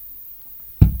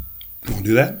 We'll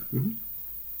do that? Mm-hmm.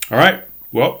 All right.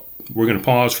 Well, we're going to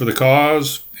pause for the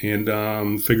cause and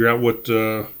figure out where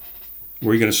you're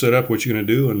going to set up, what you're going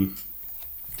to do, and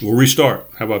we'll restart.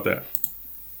 How about that?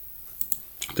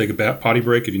 Take a potty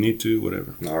break if you need to,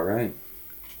 whatever. All right.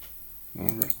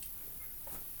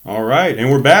 All right, and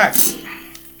we're back.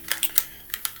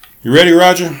 You ready,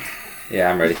 Roger?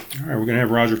 Yeah, I'm ready. All right, we're going to have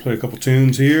Roger play a couple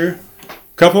tunes here.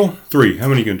 Couple? 3. How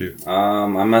many are you going to do?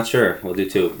 I'm not sure. We'll do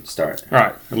 2 to start. All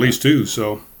right, at least 2,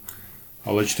 so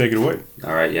I'll let you take it away.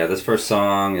 All right, yeah, this first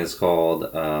song is called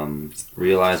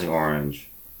Realizing Orange.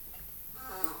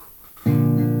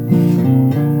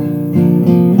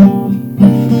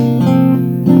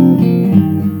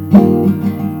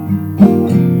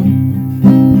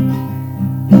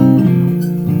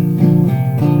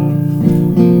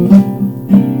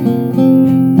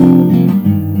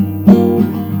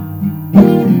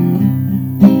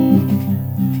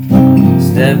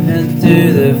 Stepping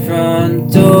through the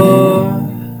front door,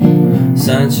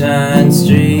 sunshine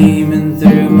streaming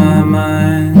through my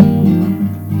mind.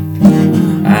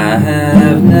 I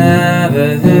have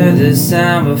never heard this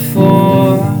sound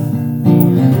before.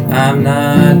 I'm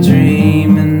not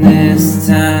dreaming this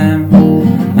time.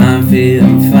 I'm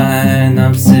feeling fine.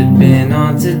 I'm sipping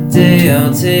on today.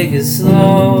 I'll take it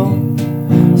slow.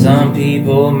 Some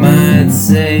people might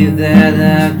say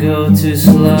that I go too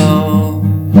slow.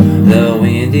 The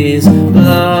wind is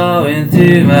blowing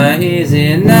through my ears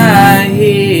and I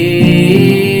hear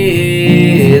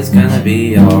it's gonna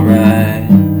be alright.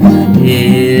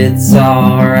 It's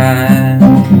alright.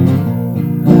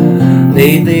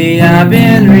 Lately I've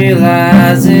been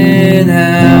realizing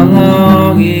how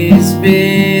long it's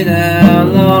been, how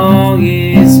long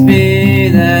it's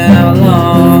been, how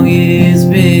long it's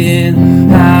been,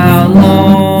 how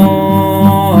long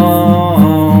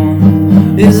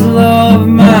is love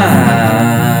my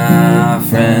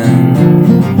friend.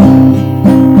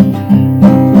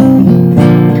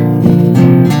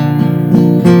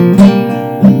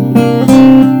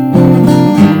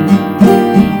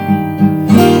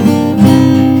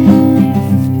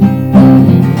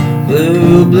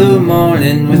 Blue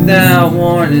morning without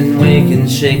warning, waking,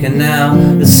 shaking out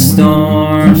the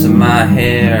storms in my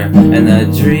hair and the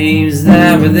dreams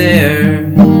that were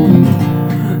there.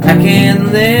 I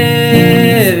can't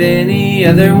live any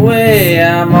other way.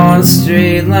 I'm on a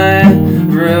straight line,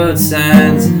 road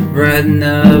signs brighten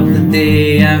up the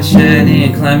day. I'm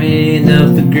shining, climbing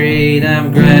up the grade.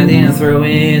 I'm grinding,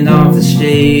 throwing off the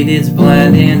shade. It's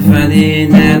blinding,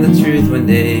 finding out the truth one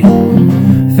day.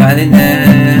 Finding out.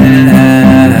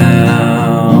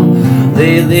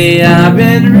 Lately I've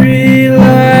been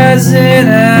realizing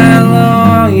how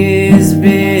long it's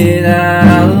been,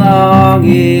 how long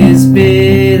it's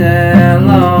been, how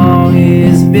long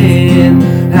it's been,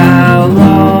 how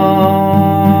long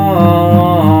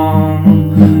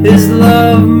is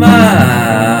love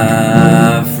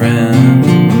my friend.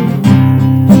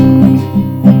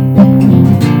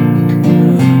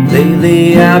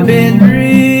 Lately I've been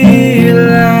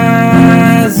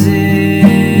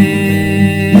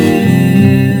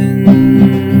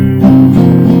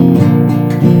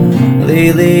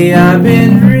Lately I've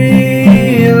been realizing.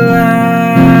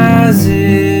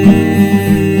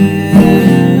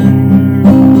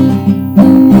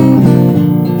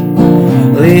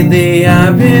 Lately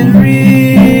I've been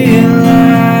realizing.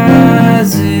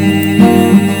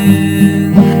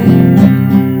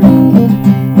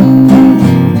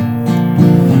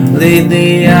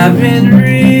 Lately I've been realizing.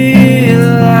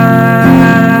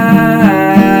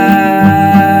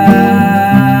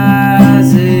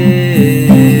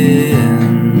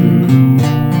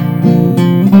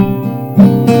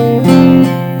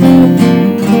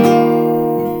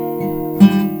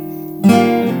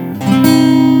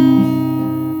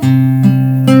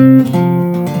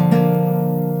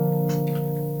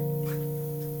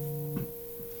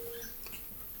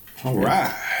 All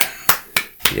right.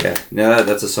 Yeah, no,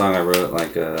 that's a song I wrote.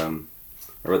 Like, I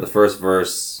wrote the first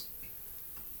verse.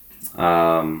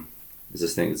 Is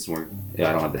this thing? It's more. Yeah,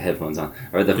 I don't have the headphones on.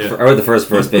 I wrote the first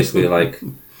verse basically like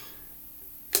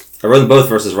I wrote both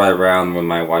verses right around when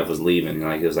my wife was leaving.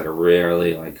 Like it was like a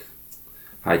really like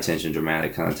high tension,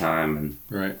 dramatic kind of time, and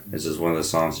right. It's just one of those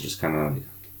songs that just kind of like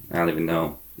I don't even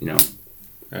know,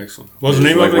 Excellent. What's the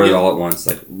name like of it again? all at once,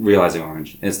 like Realizing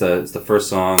Orange. It's the first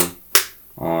song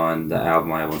on the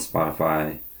album I have on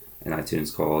Spotify and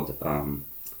iTunes called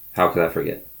How Could I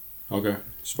Forget? Okay,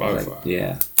 Spotify. Like,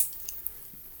 yeah,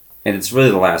 and it's really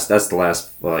the last. That's the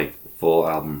last like full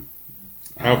album.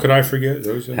 How Could I Forget?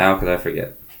 How Could I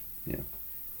Forget? Yeah,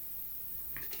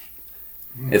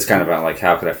 it's kind of about like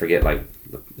how could I forget like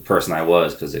the person I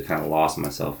was because it kind of lost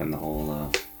myself in the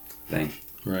whole thing.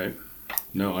 Right.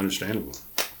 No, understandable.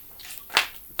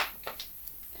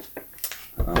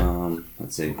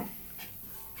 Let's see.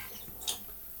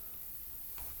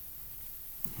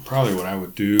 Probably what I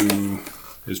would do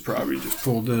is probably just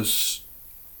pull this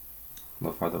A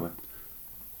little farther away.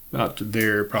 out to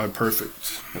there. Probably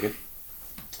perfect. Okay.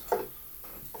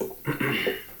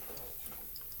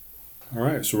 All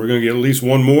right, so we're going to get at least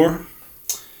one more.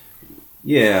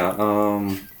 Yeah,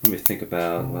 let me think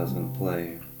about what I was gonna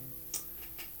play.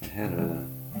 I had a.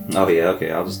 Oh yeah,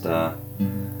 okay. I'll just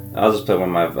play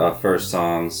one of my first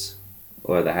songs,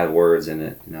 or that had words in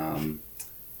it.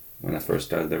 When I first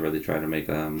started, I really tried to make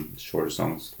shorter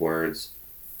songs with words,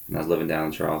 and I was living down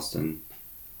in Charleston,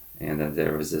 and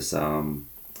there was this I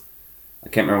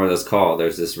can't remember what it's called.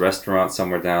 There's this restaurant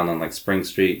somewhere down on like Spring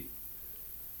Street.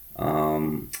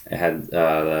 It had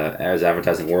I was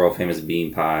advertising world famous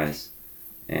bean pies.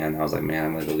 And I was like, man,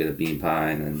 I'm going to go get a bean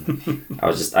pie. And then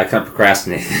I kind of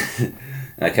procrastinated. And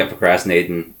I kept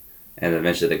procrastinating. And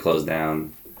eventually they closed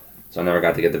down. So I never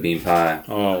got to get the bean pie.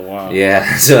 Oh, wow.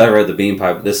 Yeah, so I wrote the bean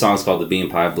pie. This song's called The Bean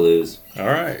Pie Blues. All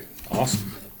right.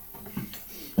 Awesome.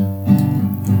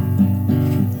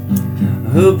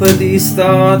 Who put these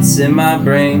thoughts in my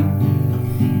brain?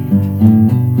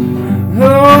 Who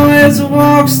always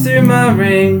walks through my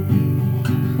ring?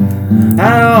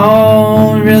 I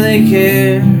don't really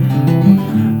care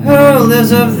who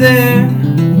lives up there.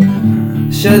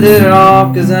 Shut it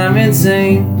off cause I'm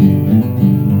insane.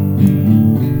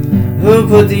 Who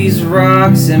put these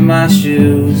rocks in my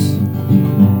shoes?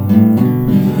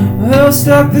 Who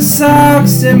stuck the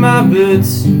socks in my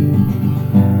boots?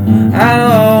 I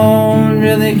don't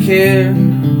really care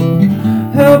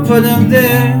who put them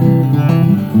there.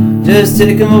 Just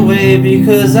take them away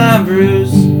because I'm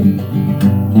bruised.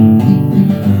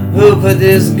 Who put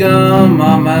this gum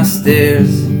on my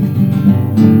stairs?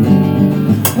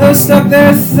 Who stuck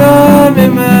their thumb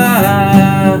in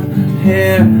my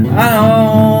hair? I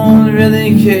don't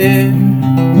really care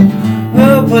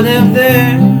who put them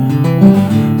there.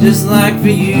 Just like for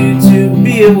you to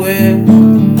be aware.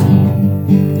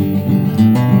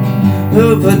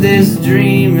 Who put this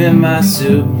dream in my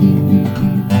soup?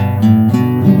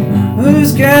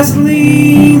 Whose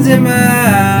gasoline's in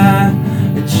my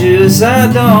juice?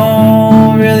 I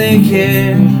don't really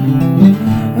care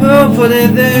who put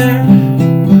it there.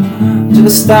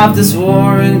 Just stop this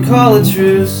war and call a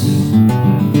truce.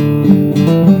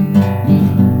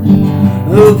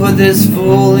 Who put this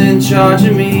fool in charge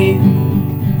of me?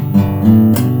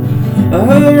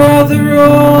 Who wrote the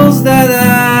rules that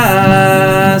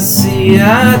I see?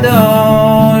 I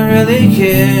don't really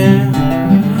care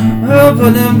who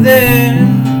put them there.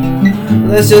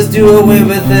 Let's just do away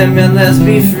with them and let's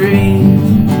be free.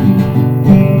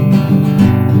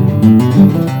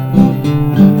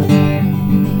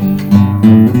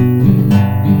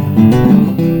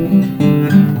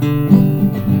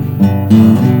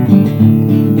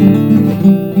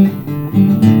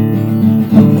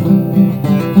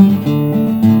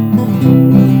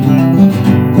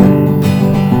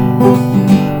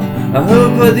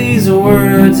 Who put these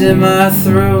words in my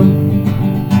throat?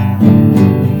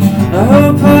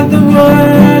 Who put the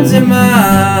words in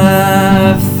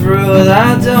my throat?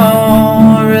 I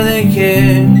don't really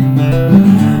care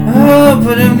who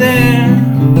put them there.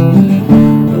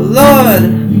 Lord,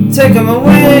 take them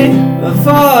away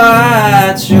before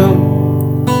I choke.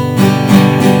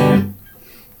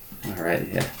 Alright,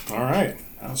 yeah. Alright.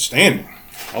 Outstanding.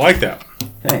 I like that.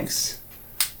 Thanks.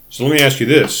 So let me ask you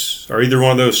this. Are either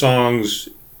one of those songs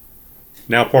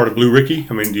now part of Blue Ricky?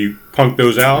 I mean, do you punk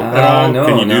those out at all? No,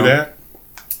 Can you do that?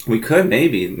 We could,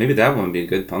 maybe. Maybe that one would be a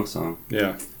good punk song.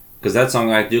 Yeah. Because that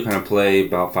song I do kind of play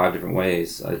about 5 different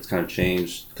ways. It's kind of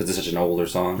changed because it's such an older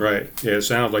song. Right. Yeah, it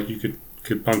sounds like you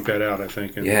could punk that out, I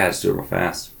think. Yeah, let's do it real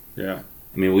fast. Yeah.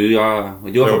 I mean, we do have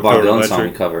a Bob Dylan song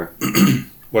we cover.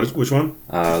 Which one?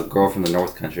 Girl from the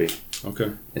North Country.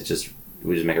 Okay. It's just,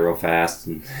 we just make it real fast.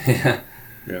 And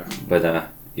yeah.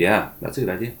 But, yeah, that's a good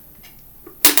idea.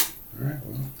 All right.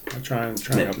 Well, I'll try and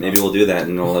help maybe we'll do that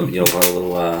and we'll have a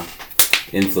little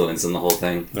influence in the whole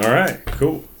thing. All right,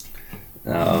 cool.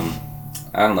 I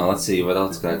don't know. Let's see what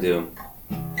else can I do.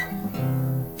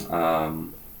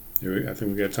 I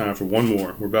think we got time for one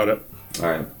more. We're about at All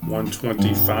right.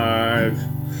 125.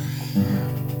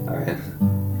 All right.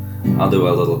 I'll do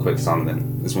a little quick song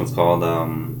then. This one's called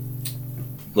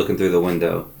 "Looking Through the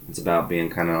Window." It's about being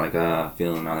kind of like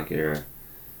feeling like you're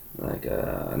like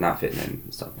not fitting in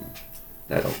and stuff.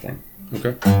 That whole thing.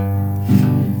 Okay.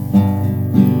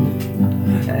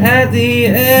 At the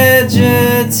edge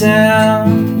of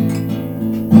town,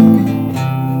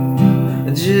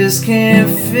 I just can't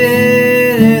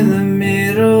fit in the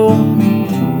middle.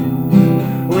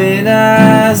 When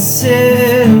I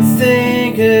sit and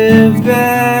think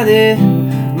about it,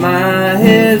 my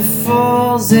head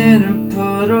falls in a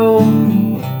puddle.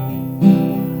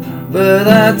 But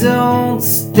I don't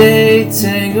stay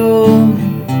tangled,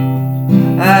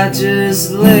 I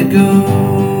just let go,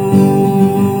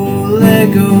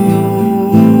 let go,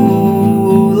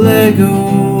 let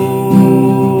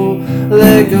go,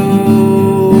 let go.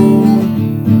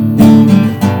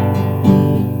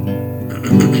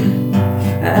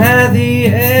 At the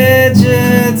edge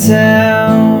of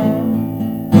town,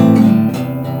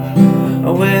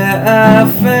 where I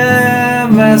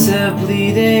found myself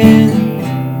bleeding,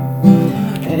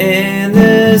 and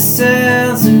the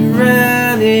sounds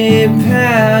around it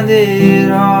pounded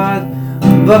hard,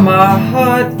 but my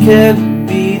heart kept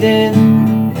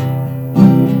beating.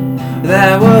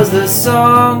 That was the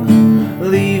song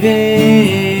leaving.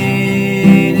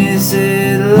 It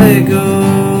said, let go,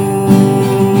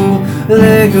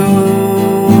 let go,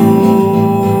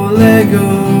 let go,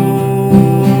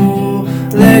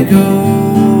 let go.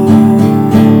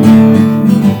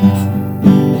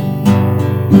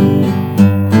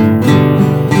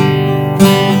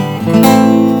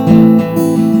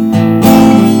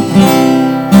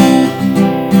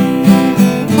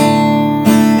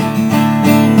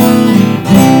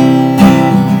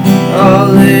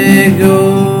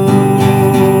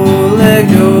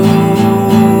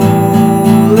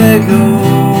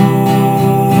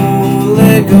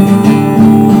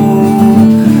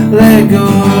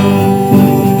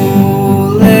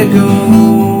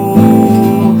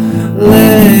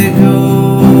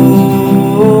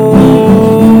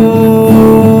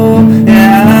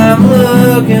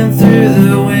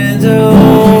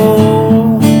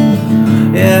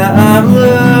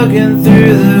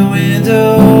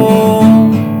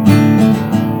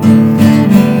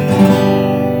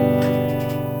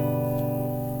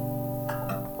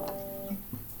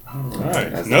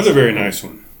 Another very nice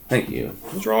one. Thank you.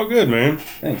 Those are all good, man.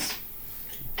 Thanks.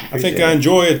 I think I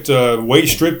enjoy it way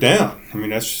stripped down. I mean,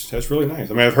 that's really nice.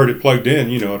 I mean, I've heard it plugged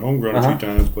in, at Homegrown a few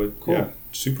times, but cool. Yeah,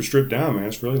 super stripped down, man.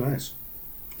 It's really nice.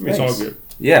 I mean, Thanks. It's all good.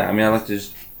 Yeah, I mean, I like to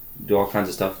just do all kinds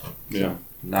of stuff. Yeah.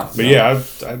 Yeah,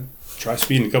 I'd try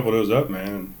speeding a couple of those up,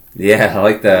 man. Yeah, I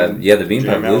like that. Yeah, the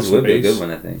Beanpot Blues would be a good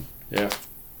one, I think. Yeah.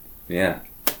 Yeah.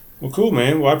 Well, cool,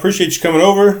 man. Well, I appreciate you coming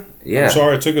over. Yeah. I'm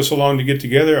sorry it took us so long to get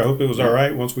together. I hope it was all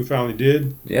right once we finally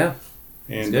did. Yeah.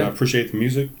 And I appreciate the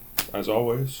music, as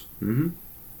always. Mm-hmm.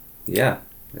 Yeah.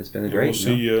 It's been great. We'll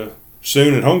see you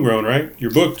soon at Homegrown, right?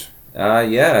 You're booked.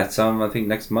 Yeah. It's I think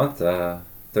next month, third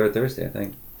Thursday, I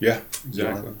think. Yeah,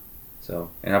 exactly.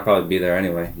 So, and I'll probably be there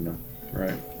anyway,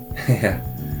 Right. Yeah.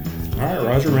 All right,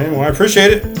 Roger, man. Well, I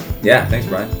appreciate it. Yeah. Thanks,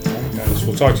 Brian. All right, guys.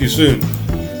 We'll talk to you soon.